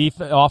Bears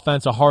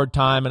offense a hard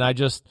time,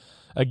 and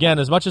again,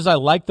 as much as I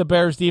like the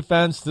Bears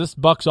defense, this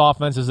Bucs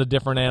offense is a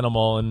different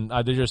animal, and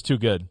they're just too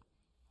good.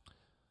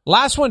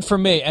 Last one for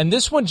me, and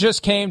this one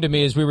just came to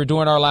me as we were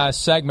doing our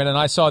last segment, and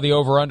I saw the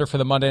over-under for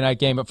the Monday night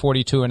game at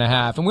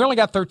 42.5. And we only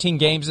got 13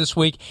 games this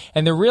week,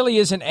 and there really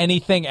isn't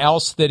anything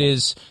else that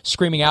is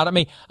screaming out at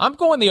me. I'm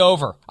going the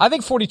over. I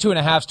think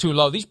 42.5 is too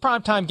low. These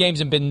primetime games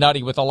have been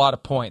nutty with a lot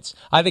of points.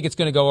 I think it's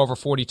going to go over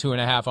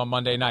 42.5 on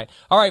Monday night.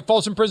 All right,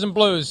 Folsom Prison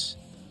Blues.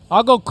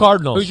 I'll go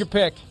Cardinals. Who's your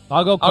pick?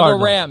 I'll go Cardinals. I'll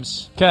go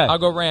Rams. Okay. I'll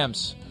go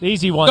Rams.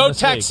 Easy one. Go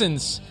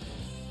Texans.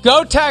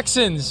 Go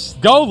Texans.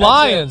 Go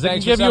Lions. They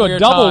can give you a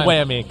double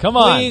whammy. Come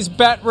on. Please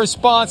bet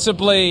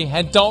responsibly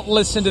and don't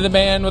listen to the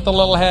man with the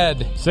little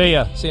head. See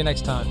ya. See you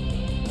next time.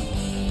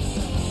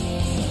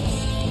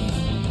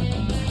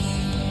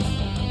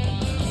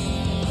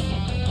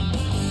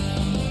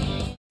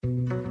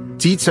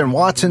 Dietz &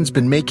 Watson's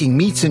been making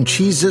meats and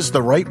cheeses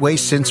the right way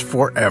since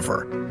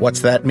forever. What's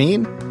that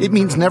mean? It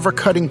means never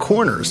cutting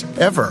corners,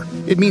 ever.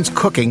 It means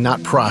cooking,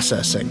 not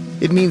processing.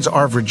 It means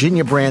our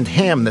Virginia brand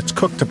ham that's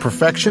cooked to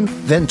perfection,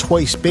 then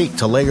twice baked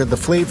to layer the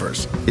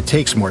flavors. It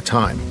takes more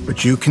time,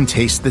 but you can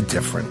taste the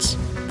difference.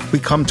 We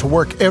come to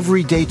work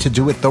every day to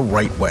do it the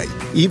right way,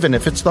 even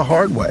if it's the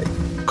hard way.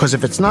 Because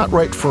if it's not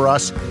right for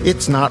us,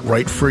 it's not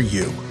right for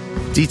you.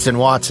 Dietz &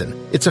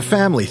 Watson, it's a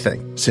family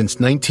thing since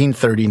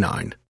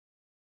 1939.